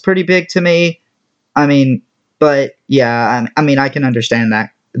looks pretty big to me. I mean, but yeah, I can understand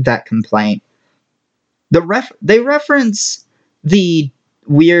that complaint. They reference the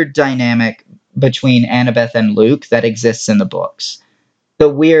weird dynamic between Annabeth and Luke that exists in the books. The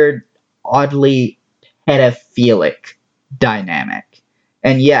weird, oddly pedophilic dynamic.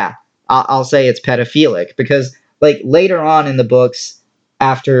 And yeah, I'll say it's pedophilic because, later on in the books,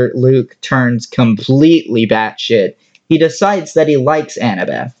 after Luke turns completely batshit, he decides that he likes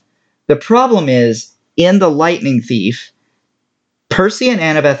Annabeth. The problem is, in The Lightning Thief, Percy and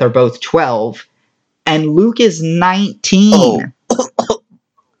Annabeth are both 12, and Luke is 19. Oh.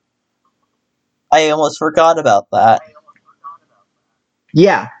 I almost forgot about that.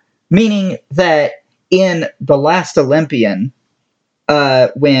 Yeah, meaning that in The Last Olympian,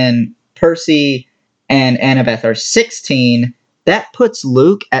 when Percy and Annabeth are 16, that puts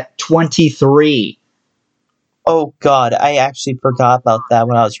Luke at 23. Oh god, I actually forgot about that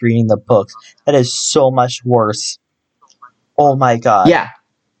when I was reading the books. That is so much worse. Oh my god. Yeah.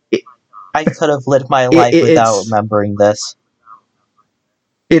 I could have lived my life without remembering this.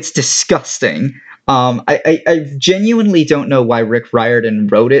 It's disgusting. I genuinely don't know why Rick Riordan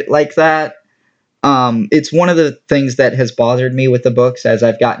wrote it like that. It's one of the things that has bothered me with the books as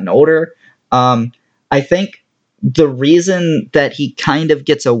I've gotten older. I think the reason that he kind of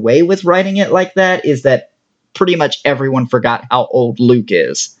gets away with writing it like that is that pretty much everyone forgot how old Luke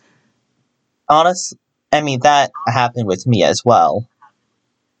is. Honestly, I mean, that happened with me as well.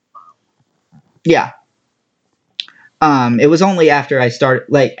 Yeah. It was only after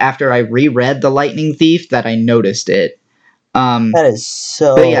after I reread The Lightning Thief that I noticed it. That is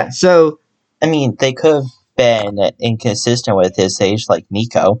so... But yeah, so... I mean, they could have been inconsistent with his age, like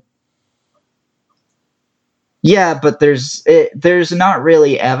Nico. Yeah, but there's not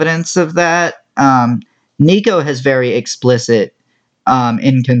really evidence of that. Nico has very explicit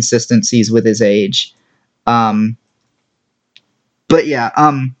inconsistencies with his age. But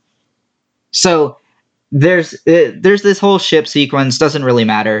yeah, so there's this whole ship sequence. Doesn't really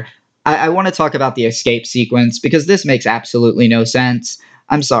matter. I want to talk about the escape sequence because this makes absolutely no sense.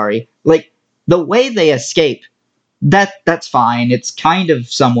 I'm sorry. The way they escape, that's fine. It's kind of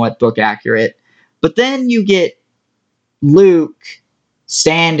somewhat book accurate. But then you get Luke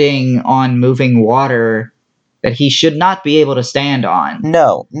standing on moving water that he should not be able to stand on.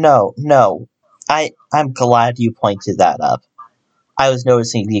 No. I'm glad you pointed that up. I was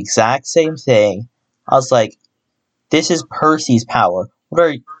noticing the exact same thing. I was like, this is Percy's power. What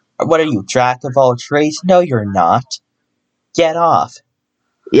are you, jack of all trades? No, you're not. Get off.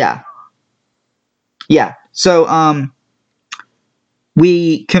 Yeah. So,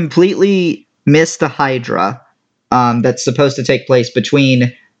 we completely missed the Hydra that's supposed to take place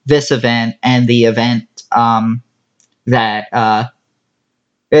between this event and the event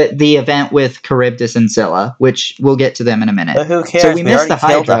the event with Charybdis and Scylla, which we'll get to them in a minute. But who cares? So we missed the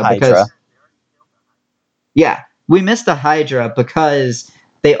Hydra because... Yeah, we missed the Hydra because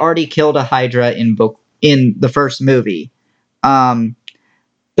they already killed a Hydra in the first movie. Um,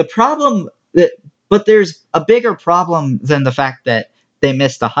 the problem that, but there's a bigger problem than the fact that they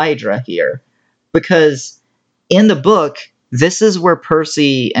missed a Hydra here, because in the book, this is where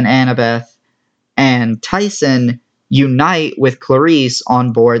Percy and Annabeth and Tyson unite with Clarice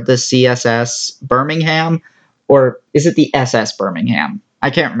on board the CSS Birmingham, or is it the SS Birmingham? I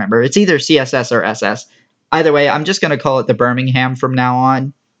can't remember. It's either CSS or SS. Either way, I'm just going to call it the Birmingham from now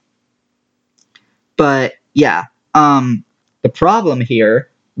on. But yeah, the problem here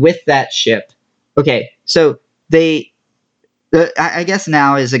with that ship. Okay, so I guess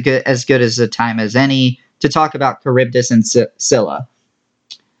now is as good as a time as any to talk about Charybdis and Scylla.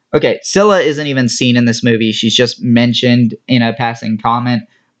 Okay, Scylla isn't even seen in this movie. She's just mentioned in a passing comment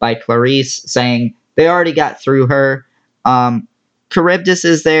by Clarice saying they already got through her. Charybdis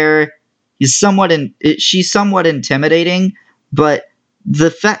is there. She's somewhat intimidating, but the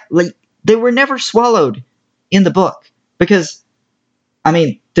fact, like, they were never swallowed in the book, because, I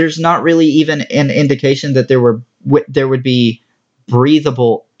mean, there's not really even an indication that there would be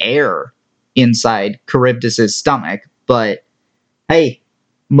breathable air inside Charybdis's stomach. But hey,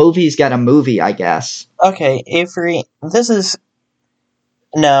 movie's got a movie, I guess. Okay, Avery,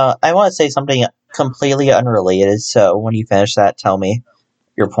 No, I want to say something completely unrelated, so when you finish that, tell me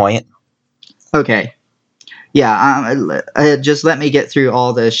your point. Okay. Yeah, just let me get through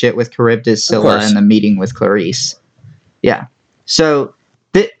all the shit with Charybdis, Scylla, and the meeting with Clarice. Yeah. So,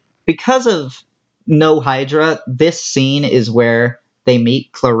 because of no Hydra, this scene is where they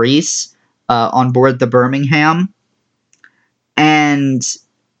meet Clarice on board the Birmingham. And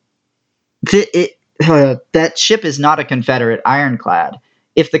that ship is not a Confederate ironclad.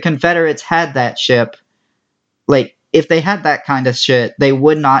 If the Confederates had that ship, like, if they had that kind of shit, they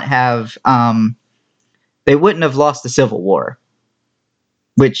wouldn't have lost the Civil War,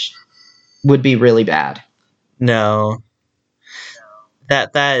 which would be really bad. No.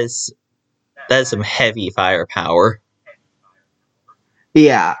 That is some heavy firepower.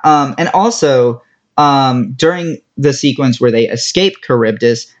 Yeah, and also, during the sequence where they escape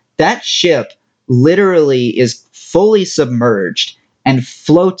Charybdis, that ship literally is fully submerged and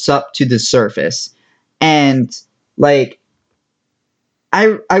floats up to the surface. And, like,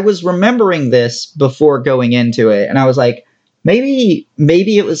 I was remembering this before going into it, and I was like, maybe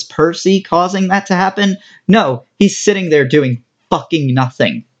it was Percy causing that to happen. No, he's sitting there doing fucking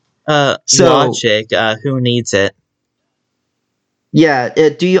nothing. Logic, who needs it? Yeah,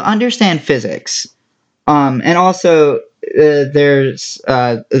 do you understand physics? And also, there's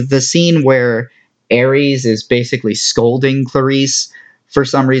the scene where Ares is basically scolding Clarice for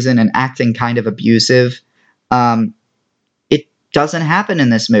some reason and acting kind of abusive. It doesn't happen in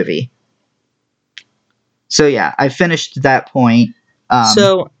this movie. So yeah, I finished that point.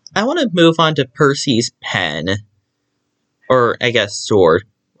 So I want to move on to Percy's pen, or I guess sword.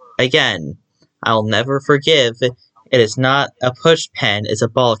 Again, I'll never forgive. It is not a push pen, it's a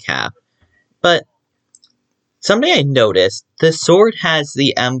ball cap. But something I noticed, the sword has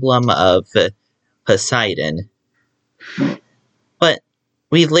the emblem of Poseidon. But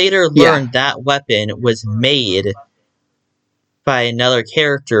we later learned that weapon was made by another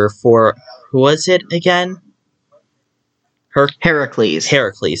character for, who was it again? Heracles.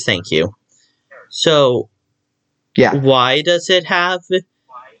 Heracles, thank you. So, yeah, why does it have...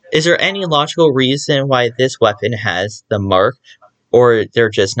 Is there any logical reason why this weapon has the mark? Or they're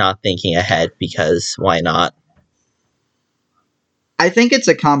just not thinking ahead because why not? I think it's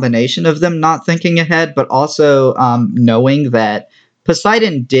a combination of them not thinking ahead, but also knowing that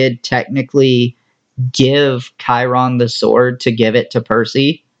Poseidon did technically give Chiron the sword to give it to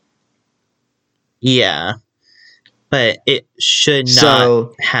Percy. Yeah. But it should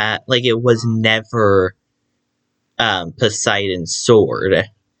not have... Like, it was never Poseidon's sword.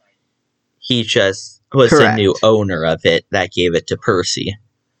 He just was the new owner of it that gave it to Percy.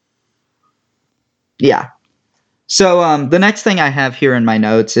 Yeah. So the next thing I have here in my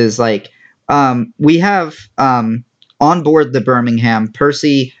notes is, like, we have on board the Birmingham,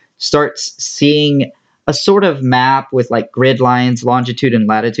 Percy starts seeing a sort of map with, like, grid lines, longitude and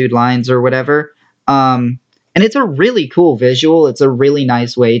latitude lines or whatever. And it's a really cool visual. It's a really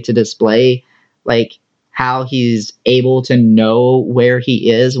nice way to display, like, how he's able to know where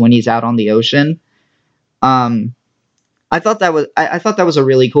he is when he's out on the ocean. I thought that was a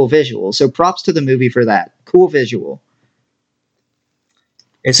really cool visual. So props to the movie for that. Cool visual.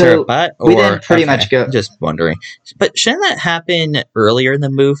 Is there a but? Or, we then pretty much go... Just wondering. But shouldn't that happen earlier in the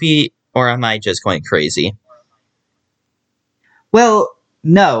movie, or am I just going crazy? Well,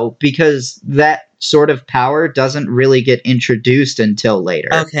 no, because that sort of power doesn't really get introduced until later.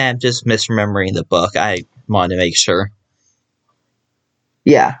 Okay, I'm just misremembering the book. I want to make sure.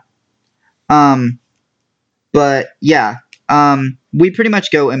 Yeah. But yeah, we pretty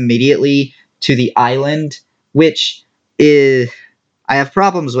much go immediately to the island, which is I have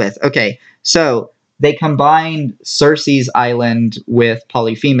problems with. Okay, so they combined Cersei's island with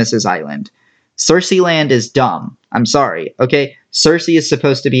Polyphemus's island. Cersei land is dumb. I'm sorry. Okay, Cersei is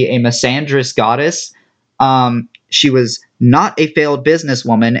supposed to be a misandrous goddess. She was not a failed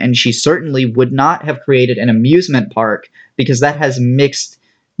businesswoman, and she certainly would not have created an amusement park because that has mixed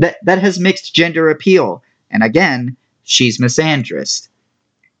gender appeal. And again, she's misandrist.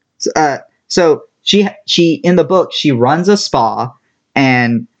 So she in the book she runs a spa,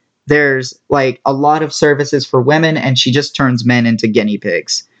 and there's like a lot of services for women, and she just turns men into guinea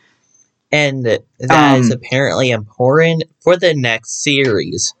pigs. And that is apparently important for the next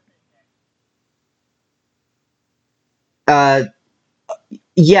series.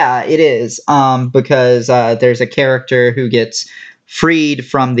 Yeah, it is. Because there's a character who gets freed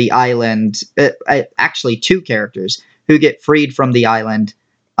from the island. Actually, two characters who get freed from the island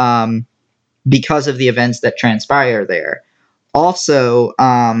because of the events that transpire there. Also,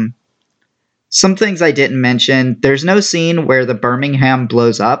 some things I didn't mention. There's no scene where the Birmingham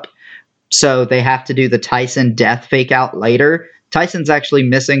blows up, so they have to do the Tyson death fake out later. Tyson's actually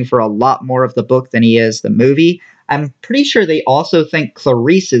missing for a lot more of the book than he is the movie. I'm pretty sure they also think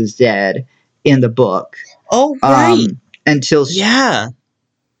Clarice is dead in the book. Oh, right. Until yeah,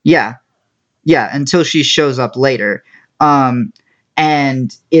 until she shows up later.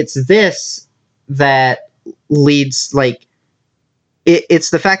 And it's this that leads it's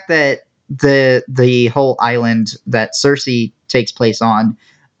the fact that the whole island that Cersei takes place on,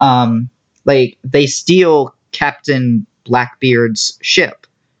 they steal Captain Blackbeard's ship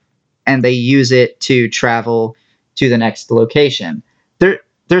and they use it to travel to the next location.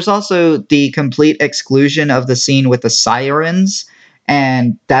 There's also the complete exclusion of the scene with the sirens,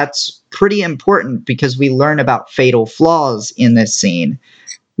 and that's pretty important because we learn about fatal flaws in this scene,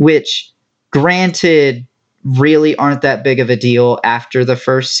 which, granted, really aren't that big of a deal after the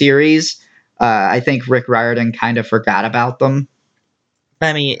first series. I think Rick Riordan kind of forgot about them.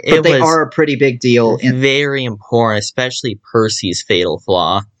 I mean, but they are a pretty big deal. Very important, especially Percy's fatal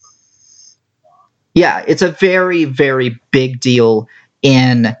flaw. Yeah, it's a very, very big deal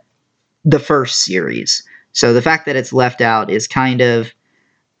in the first series. So the fact that it's left out is kind of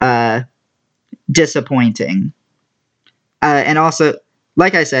disappointing. And also,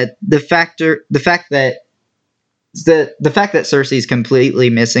 like I said, the fact that Cersei's completely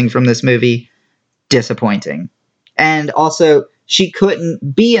missing from this movie, disappointing. And also, she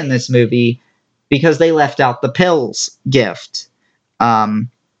couldn't be in this movie because they left out the pills gift.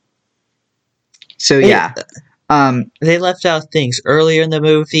 So yeah. They left out things earlier in the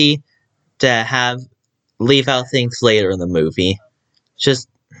movie to leave out things later in the movie.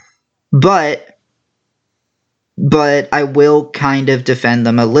 But I will kind of defend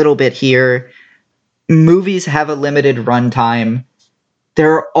them a little bit here. Movies have a limited runtime.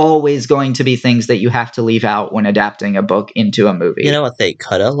 There are always going to be things that you have to leave out when adapting a book into a movie. You know what they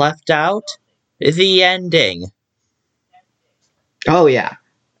could have left out? The ending. Oh, yeah.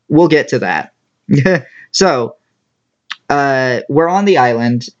 We'll get to that. So, we're on the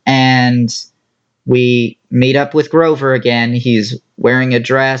island, and we meet up with Grover again. He's wearing a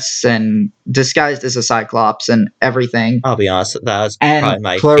dress and disguised as a Cyclops and everything. I'll be honest, that was probably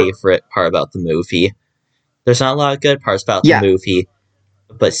my favorite part about the movie. There's not a lot of good parts about the movie,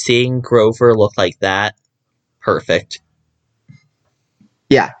 but seeing Grover look like that, perfect.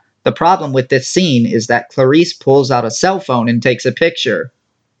 Yeah. The problem with this scene is that Clarice pulls out a cell phone and takes a picture.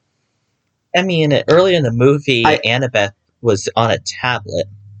 I mean, earlier in the movie, Annabeth was on a tablet.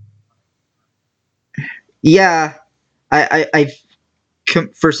 Yeah.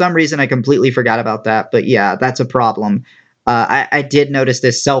 For some reason, I completely forgot about that. But yeah, that's a problem. I did notice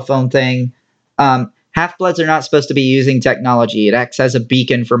this cell phone thing. Half-Bloods are not supposed to be using technology. It acts as a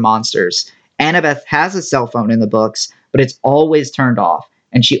beacon for monsters. Annabeth has a cell phone in the books, but it's always turned off,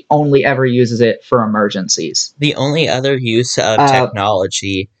 and she only ever uses it for emergencies. The only other use of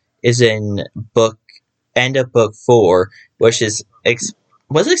technology is in end of book 4, which was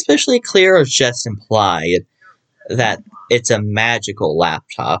especially clear or just implied that it's a magical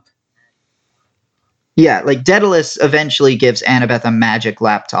laptop. Yeah, Daedalus eventually gives Annabeth a magic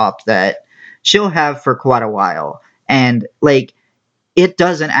laptop that she'll have for quite a while, and it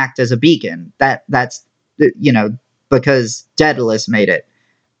doesn't act as a beacon. That's because Daedalus made it,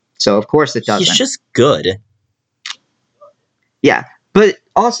 so of course it doesn't. He's just good. Yeah, But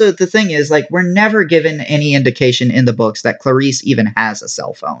also the thing is, like, we're never given any indication in the books that Clarice even has a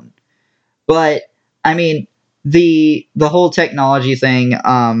cell phone. But I mean, the whole technology thing,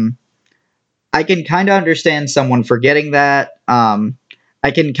 I can kind of understand someone forgetting that. I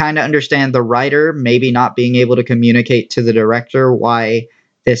can kind of understand the writer maybe not being able to communicate to the director why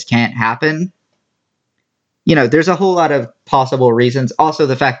this can't happen. You know, there's a whole lot of possible reasons. Also,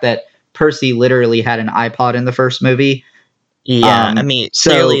 the fact that Percy literally had an iPod in the first movie. Yeah, I mean,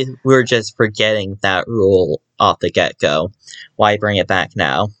 So clearly we're just forgetting that rule off the get-go. Why bring it back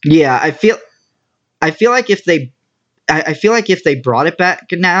now? yeah, I feel like if they I feel like if they brought it back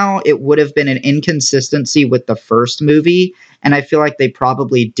now, it would have been an inconsistency with the first movie, and I feel like they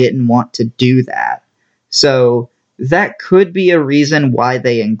probably didn't want to do that. So that could be a reason why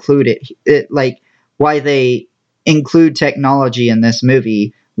they include like why they include technology in this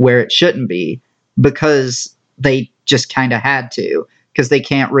movie where it shouldn't be, because they just kind of had to, because they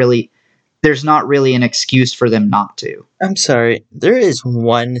can't really. There's not really an excuse for them not to. I'm sorry, there is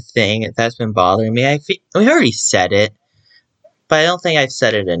one thing that's been bothering me. We already said it, but I don't think I've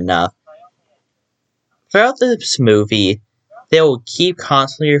said it enough. Throughout this movie, they will keep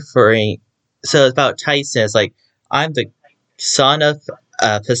constantly referring. So it's about Tyson. It's like, I'm the son of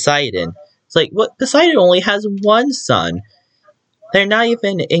Poseidon. It's like, what? Poseidon only has one son. They're not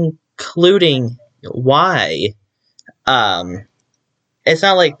even including why. It's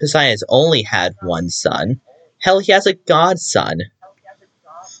not like Poseidon has only had one son. Hell, he has a godson.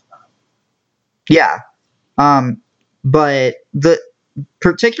 Yeah, but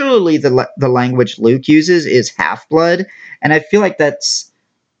particularly the language Luke uses is half blood, and I feel like that's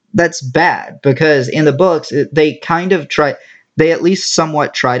bad, because in the books they kind of try, they at least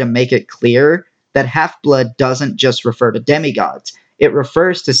somewhat try to make it clear that half blood doesn't just refer to demigods. It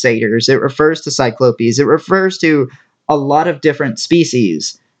refers to satyrs, it refers to cyclopes, it refers to a lot of different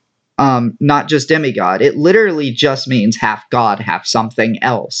species, not just demigod. It literally just means half god, half something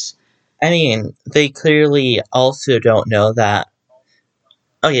else. I mean, they clearly also don't know that.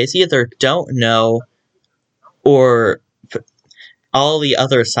 Okay, it's either don't know or all the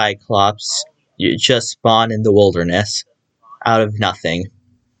other Cyclops just spawn in the wilderness out of nothing.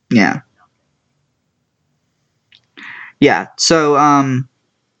 Yeah. Yeah. So,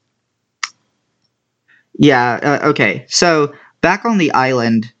 yeah. Okay. So back on the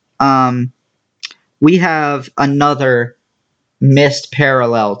island, we have another missed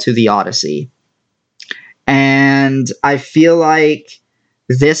parallel to the Odyssey, and I feel like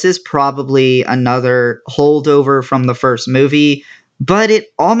this is probably another holdover from the first movie, but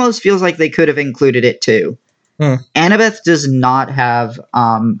it almost feels like they could have included it too. Annabeth does not have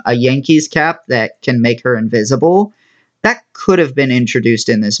a Yankees cap that can make her invisible. That could have been introduced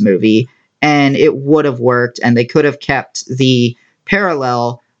in this movie, and it would have worked, and they could have kept the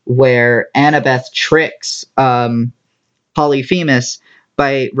parallel where Annabeth tricks Polyphemus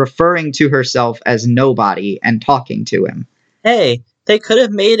by referring to herself as nobody and talking to him. Hey, they could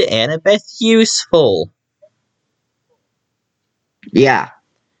have made Annabeth useful. Yeah.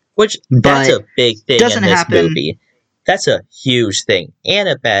 Which, that's a big thing in this movie. That's a huge thing.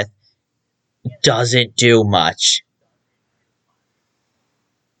 Annabeth doesn't do much.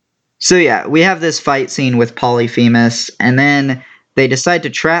 So yeah, we have this fight scene with Polyphemus, and then they decide to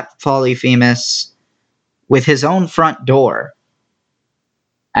trap Polyphemus with his own front door.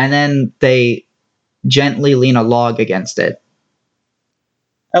 And then they gently lean a log against it.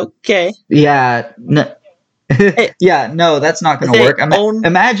 Okay. Yeah. No, yeah, no, that's not going to work.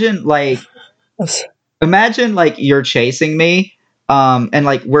 Imagine like you're chasing me, and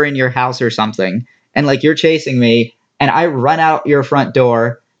like we're in your house or something, and like you're chasing me, and I run out your front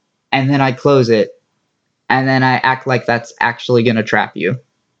door, and then I close it, and then I act like that's actually going to trap you.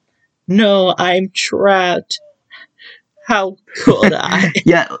 No, I'm trapped. How could I?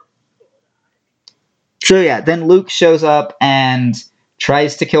 Yeah. So yeah, then Luke shows up and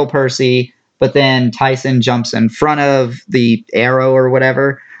tries to kill Percy, but then Tyson jumps in front of the arrow or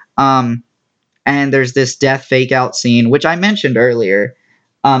whatever. And there's this death fake out scene, which I mentioned earlier.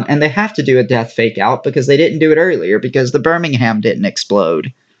 And they have to do a death fake out because they didn't do it earlier because the Birmingham didn't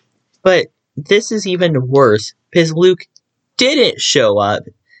explode. But this is even worse because Luke didn't show up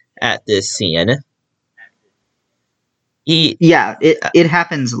at this scene. It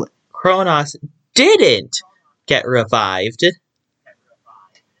happens. Kronos didn't get revived.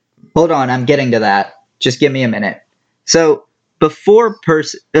 Hold on, I'm getting to that. Just give me a minute. So before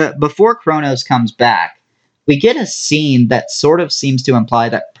Kronos comes back, we get a scene that sort of seems to imply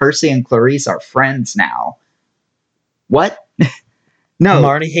that Percy and Clarice are friends now. What? No, I'm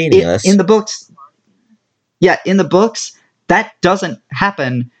already hating this. In the books. Yeah, in the books, that doesn't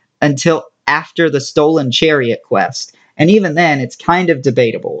happen until after the stolen chariot quest. And even then, it's kind of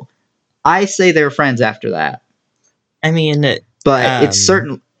debatable. I say they're friends after that. I mean, But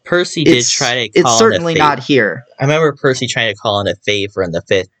Percy did try to it's call in a certainly favor. not here. I remember Percy trying to call in a favor in the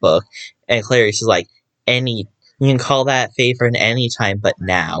 5th book, and Clarice is like, you can call that favor in any time but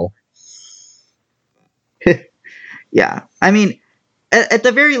now. Yeah. I mean, at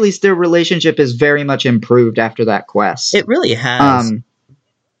the very least, their relationship is very much improved after that quest. It really has.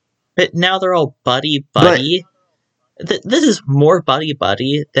 But now they're all buddy-buddy. This is more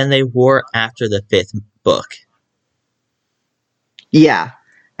buddy-buddy than they were after the 5th book. Yeah.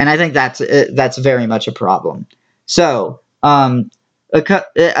 And I think that's very much a problem. So, I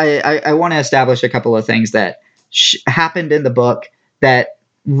want to establish a couple of things that happened in the book that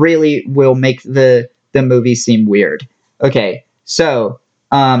really will make the movie seem weird. Okay, so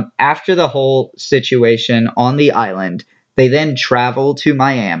after the whole situation on the island, they then travel to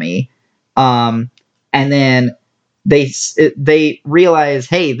Miami, and then they realize,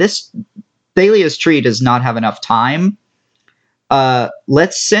 hey, this Thalia's tree does not have enough time.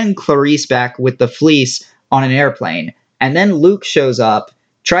 Let's send Clarice back with the fleece on an airplane. And then Luke shows up,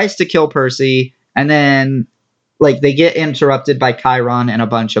 tries to kill Percy, and then they get interrupted by Chiron and a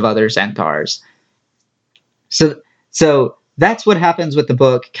bunch of other centaurs. So that's what happens with the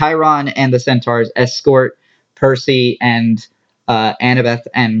book. Chiron and the centaurs escort Percy and Annabeth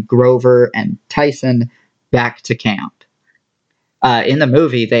and Grover and Tyson back to camp. In the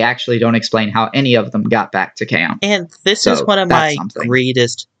movie, they actually don't explain how any of them got back to camp. And this is one of my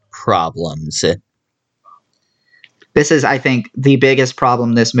greatest problems. This is, I think, the biggest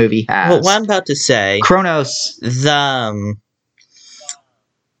problem this movie has. Well, what I'm about to say... Kronos...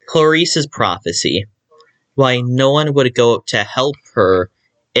 Clarice's prophecy. Why no one would go up to help her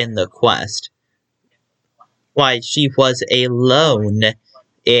in the quest. Why she was alone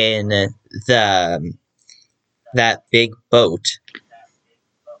in that big boat.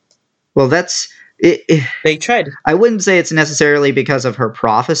 Well, that's... They tried. I wouldn't say it's necessarily because of her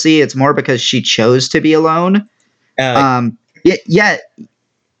prophecy. It's more because she chose to be alone. Yeah,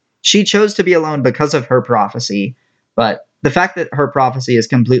 she chose to be alone because of her prophecy. But the fact that her prophecy is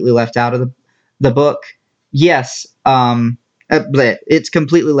completely left out of the book, yes, it's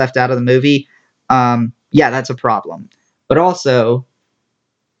completely left out of the movie. Yeah, that's a problem. But also,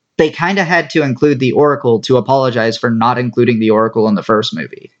 they kind of had to include the Oracle to apologize for not including the Oracle in the first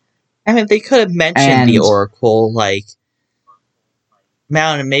movie. I mean, they could have mentioned the Oracle,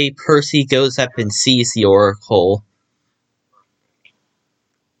 and maybe Percy goes up and sees the Oracle.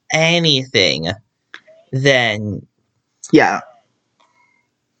 Anything. Then... Yeah.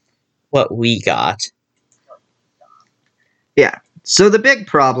 What we got. Yeah. So the big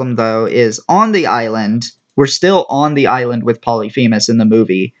problem, though, is on the island. We're still on the island with Polyphemus in the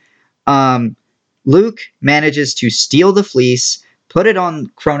movie. Luke manages to steal the fleece, put it on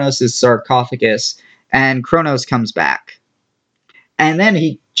Kronos' sarcophagus, and Kronos comes back. And then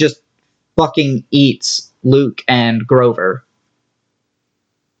he just fucking eats Luke and Grover.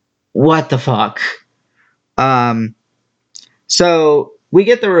 What the fuck? So we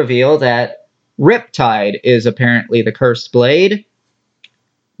get the reveal that Riptide is apparently the cursed blade.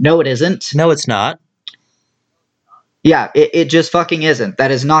 No, it isn't. No, it's not. Yeah, it just fucking isn't. That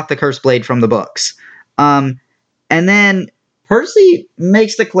is not the cursed blade from the books. And then Percy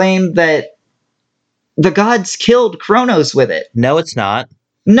makes the claim that the gods killed Kronos with it. No, it's not.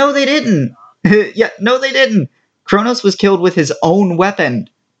 No, they didn't. Yeah, no, they didn't. Kronos was killed with his own weapon.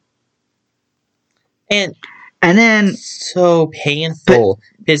 And then... So painful.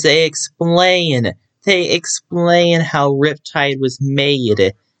 Because they explain how Riptide was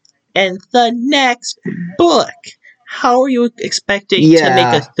made. And the next book. How are you expecting to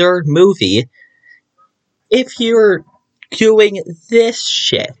make a third movie if you're doing this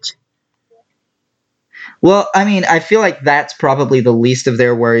shit? Well, I mean, I feel like that's probably the least of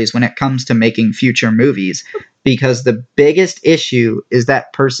their worries when it comes to making future movies. Because the biggest issue is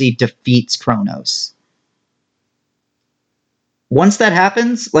that Percy defeats Kronos. Once that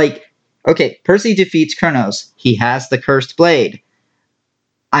happens, Percy defeats Kronos. He has the cursed blade.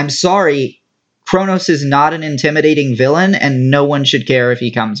 I'm sorry, Kronos is not an intimidating villain, and no one should care if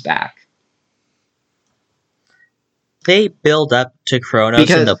he comes back. They build up to Kronos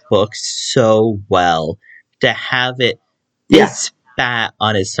in the book so well. To have it spat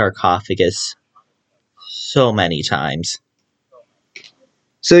on his sarcophagus so many times.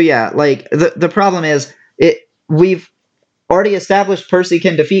 So yeah, the problem is, we've already established Percy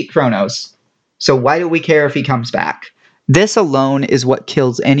can defeat Kronos. So why do we care if he comes back? This alone is what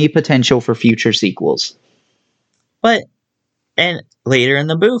kills any potential for future sequels. But And later in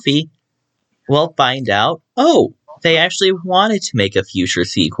the movie, we'll find out, oh, they actually wanted to make a future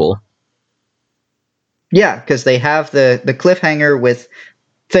sequel. Yeah, because they have the cliffhanger with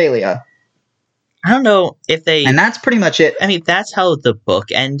Thalia. I don't know if they... And that's pretty much it. I mean, that's how the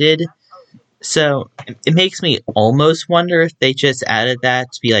book ended. So it makes me almost wonder if they just added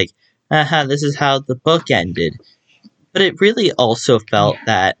that to be like, this is how the book ended. But it really also felt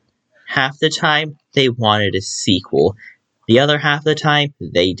that half the time they wanted a sequel. The other half of the time,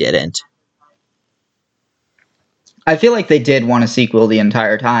 they didn't. I feel like they did want a sequel the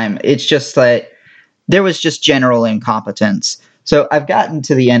entire time. It's just that there was just general incompetence. So I've gotten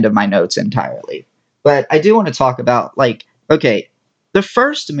to the end of my notes entirely. But I do want to talk about, like, okay, the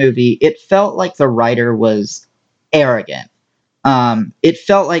first movie, it felt like the writer was arrogant. It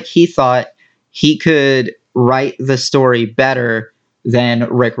felt like he thought he could write the story better than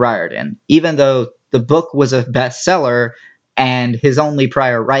Rick Riordan, even though the book was a bestseller and his only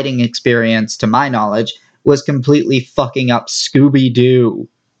prior writing experience, to my knowledge, was completely fucking up Scooby-Doo.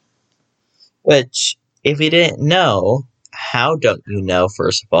 Which, if you didn't know, how don't you know,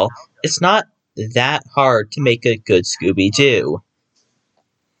 first of all? It's not that hard to make a good Scooby-Doo.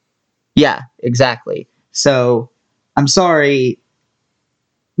 Yeah, exactly. So, I'm sorry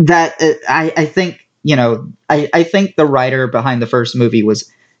that I think, I think the writer behind the first movie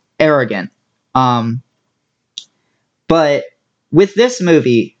was arrogant. But with this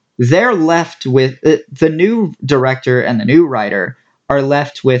movie, they're left with the new director and the new writer are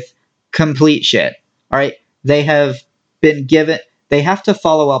left with complete shit. All right. They have been given, they have to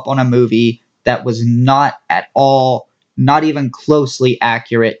follow up on a movie that was not at all, not even closely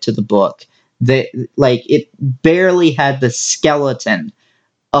accurate to the book. It barely had the skeleton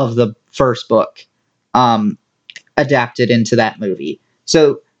of the first book um, adapted into that movie.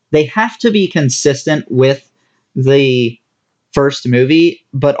 So they have to be consistent with the first movie,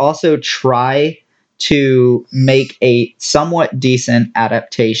 but also try to make a somewhat decent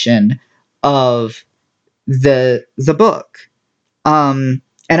adaptation of the book. And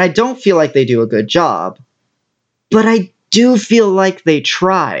I don't feel like they do a good job, but I do feel like they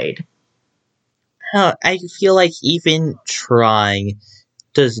tried. I feel like even trying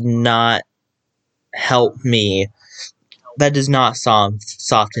does not help me. That does not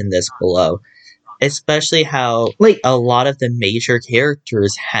soften this blow. Especially how Like, a lot of the major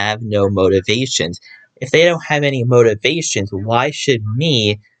characters have no motivations. If they don't have any motivations, why should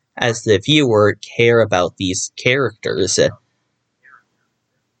me, as the viewer, care about these characters?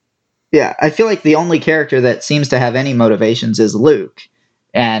 yeah, I feel like the only character that seems to have any motivations is Luke,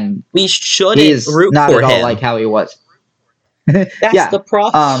 and We shouldn't he's root not for at all him. like how he was. That's Yeah. the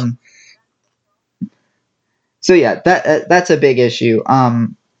problem. So yeah, that's a big issue.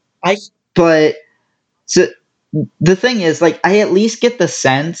 I But so the thing is, like, I at least get the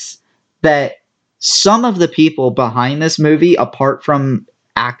sense that some of the people behind this movie, apart from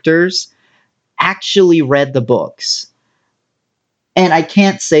actors, actually read the books. And I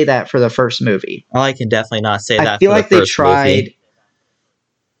can't say that for the first movie. well, I can definitely not say I that feel for the like they first tried. movie.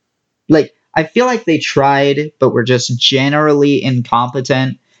 Like, I feel like they tried, but were just generally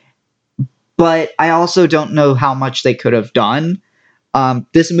incompetent. But I also don't know how much they could have done.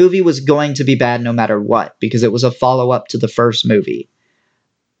 This movie was going to be bad no matter what, because it was a follow up to the first movie.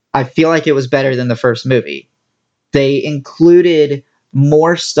 I feel like it was better than the first movie. They included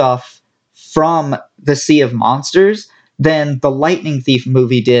more stuff from the Sea of Monsters than the Lightning Thief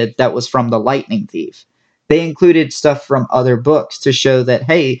movie did that was from the Lightning Thief. They included stuff from other books to show that,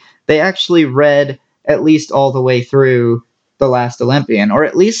 hey, they actually read at least all the way through The Last Olympian, or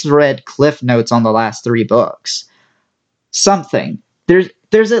at least read cliff notes on the last three books. Something.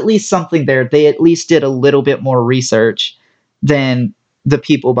 There's at least something there. They at least did a little bit more research than the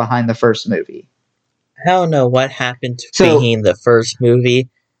people behind the first movie. I don't know what happened So, between the first movie,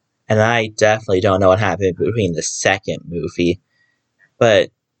 and I definitely don't know what happened between the second movie.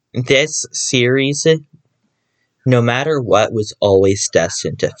 But this series, no matter what, was always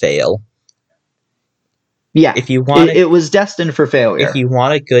destined to fail. yeah, If you want it was destined for failure. if you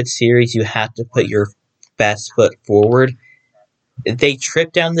want a good series, you have to put your best foot forward. They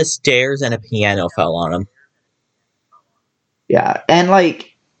tripped down the stairs and a piano fell on them. Yeah, and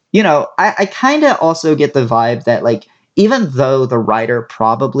like, I kind of also get the vibe that, like, even though the writer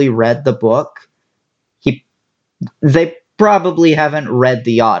probably read the book, they probably haven't read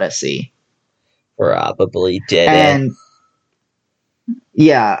the Odyssey. Probably didn't. And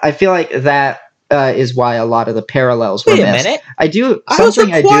yeah, I feel like that is why a lot of the parallels were Wait a missed. minute. I was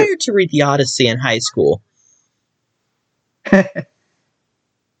required to read the Odyssey in high school.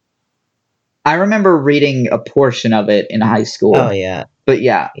 I remember reading a portion of it in high school. Oh yeah, But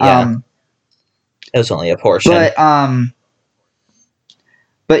yeah. yeah. It was only a portion.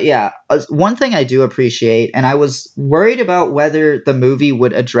 But yeah, one thing I do appreciate, and I was worried about whether the movie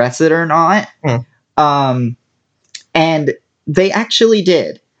would address it or not, and they actually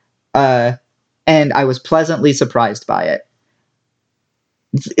did, and I was pleasantly surprised by it.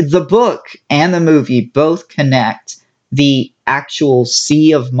 The book and the movie both connect the actual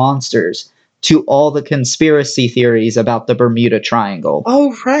Sea of Monsters to all the conspiracy theories about the Bermuda Triangle.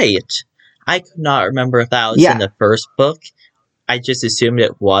 Oh, right. I could not remember if that was in the first book. I just assumed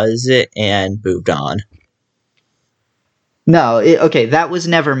it was and moved on. No, okay, that was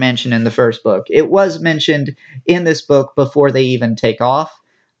never mentioned in the first book. It was mentioned in this book before they even take off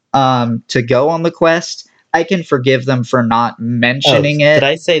to go on the quest. I can forgive them for not mentioning it. Did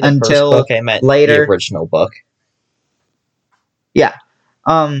I say the until first book? I meant later. The original book. Yeah.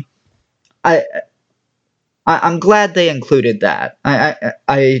 I'm glad they included that.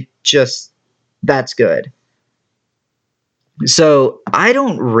 I just, that's good. So I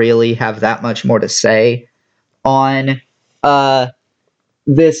don't really have that much more to say on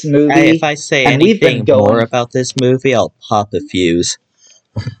this movie. If I say anything more about this movie, I'll pop a fuse.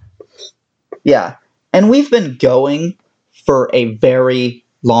 Yeah. And we've been going for a very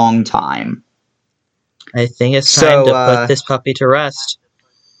long time. I think it's time to put this puppy to rest.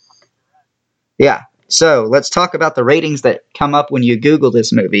 Yeah. So let's talk about the ratings that come up when you Google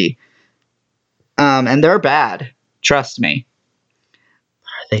this movie. And they're bad. Trust me.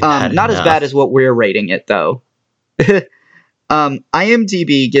 Not as bad as what we're rating it, though.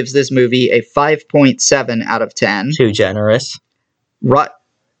 IMDb gives this movie a 5.7 out of 10. Too generous.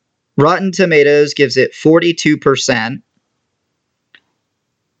 Rotten Tomatoes gives it 42%.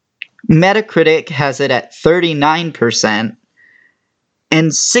 Metacritic has it at 39%.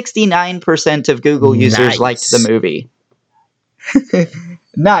 And 69% of Google users liked the movie.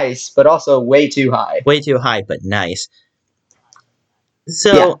 Nice, but also way too high. Way too high, but nice.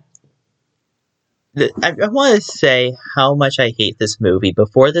 So, I want to say how much I hate this movie.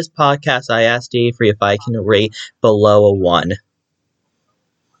 Before this podcast, I asked Avery if I can rate below a 1.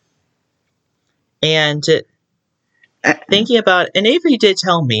 And thinking about it, and Avery did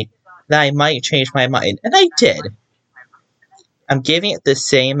tell me that I might change my mind, and I did. I'm giving it the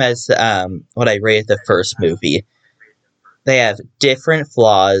same as what I rated the first movie. They have different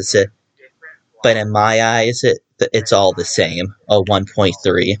flaws, but in my eyes, it's all the same. A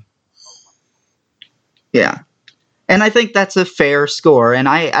 1.3. Yeah. And I think that's a fair score, and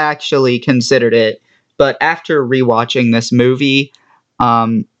I actually considered it, but after rewatching this movie,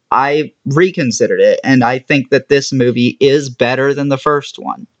 I reconsidered it, and I think that this movie is better than the first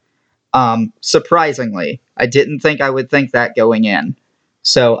one. Surprisingly, I didn't think I would think that going in.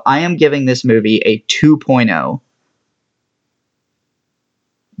 So I am giving this movie a 2.0.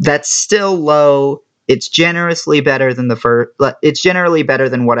 That's still low. It's generously better than the first. It's generally better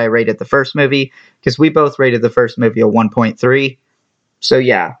than what I rated the first movie, because we both rated the first movie a 1.3. So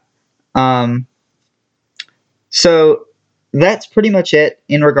yeah. So that's pretty much it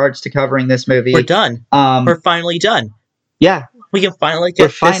in regards to covering this movie. We're done. We're finally done. Yeah. We can finally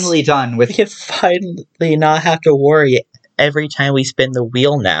get done with. We can finally not have to worry every time we spin the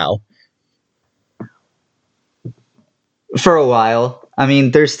wheel now. For a while. I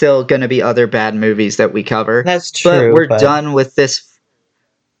mean, there's still going to be other bad movies that we cover. That's true. But we're done with this.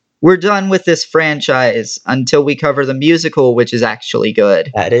 We're done with this franchise until we cover the musical, which is actually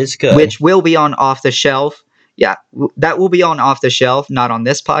good. That is good. Which will be on Off the Shelf. Yeah, that will be on Off the Shelf, not on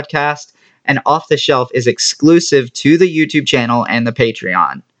this podcast. And Off the Shelf is exclusive to the YouTube channel and the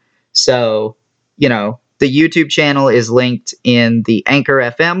Patreon. So, the YouTube channel is linked in the Anchor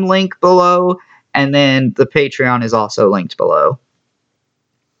FM link below, and then the Patreon is also linked below.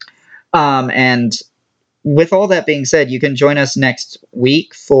 And with all that being said, you can join us next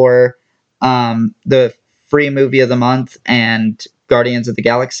week for the free movie of the month and Guardians of the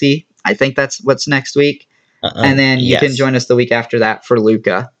Galaxy. I think that's what's next week. And then you can join us the week after that for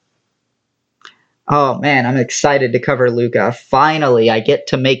Luca. Oh, man, I'm excited to cover Luca. Finally, I get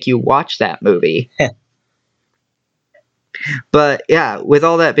to make you watch that movie. But, yeah, with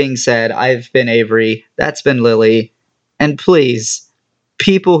all that being said, I've been Avery. That's been Lily. And please,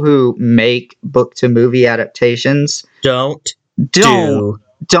 people who make book-to-movie adaptations... Don't do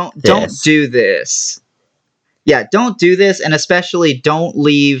this. Yeah, don't do this, and especially don't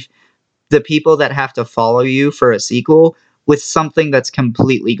leave the people that have to follow you for a sequel with something that's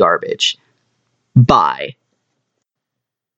completely garbage. Bye.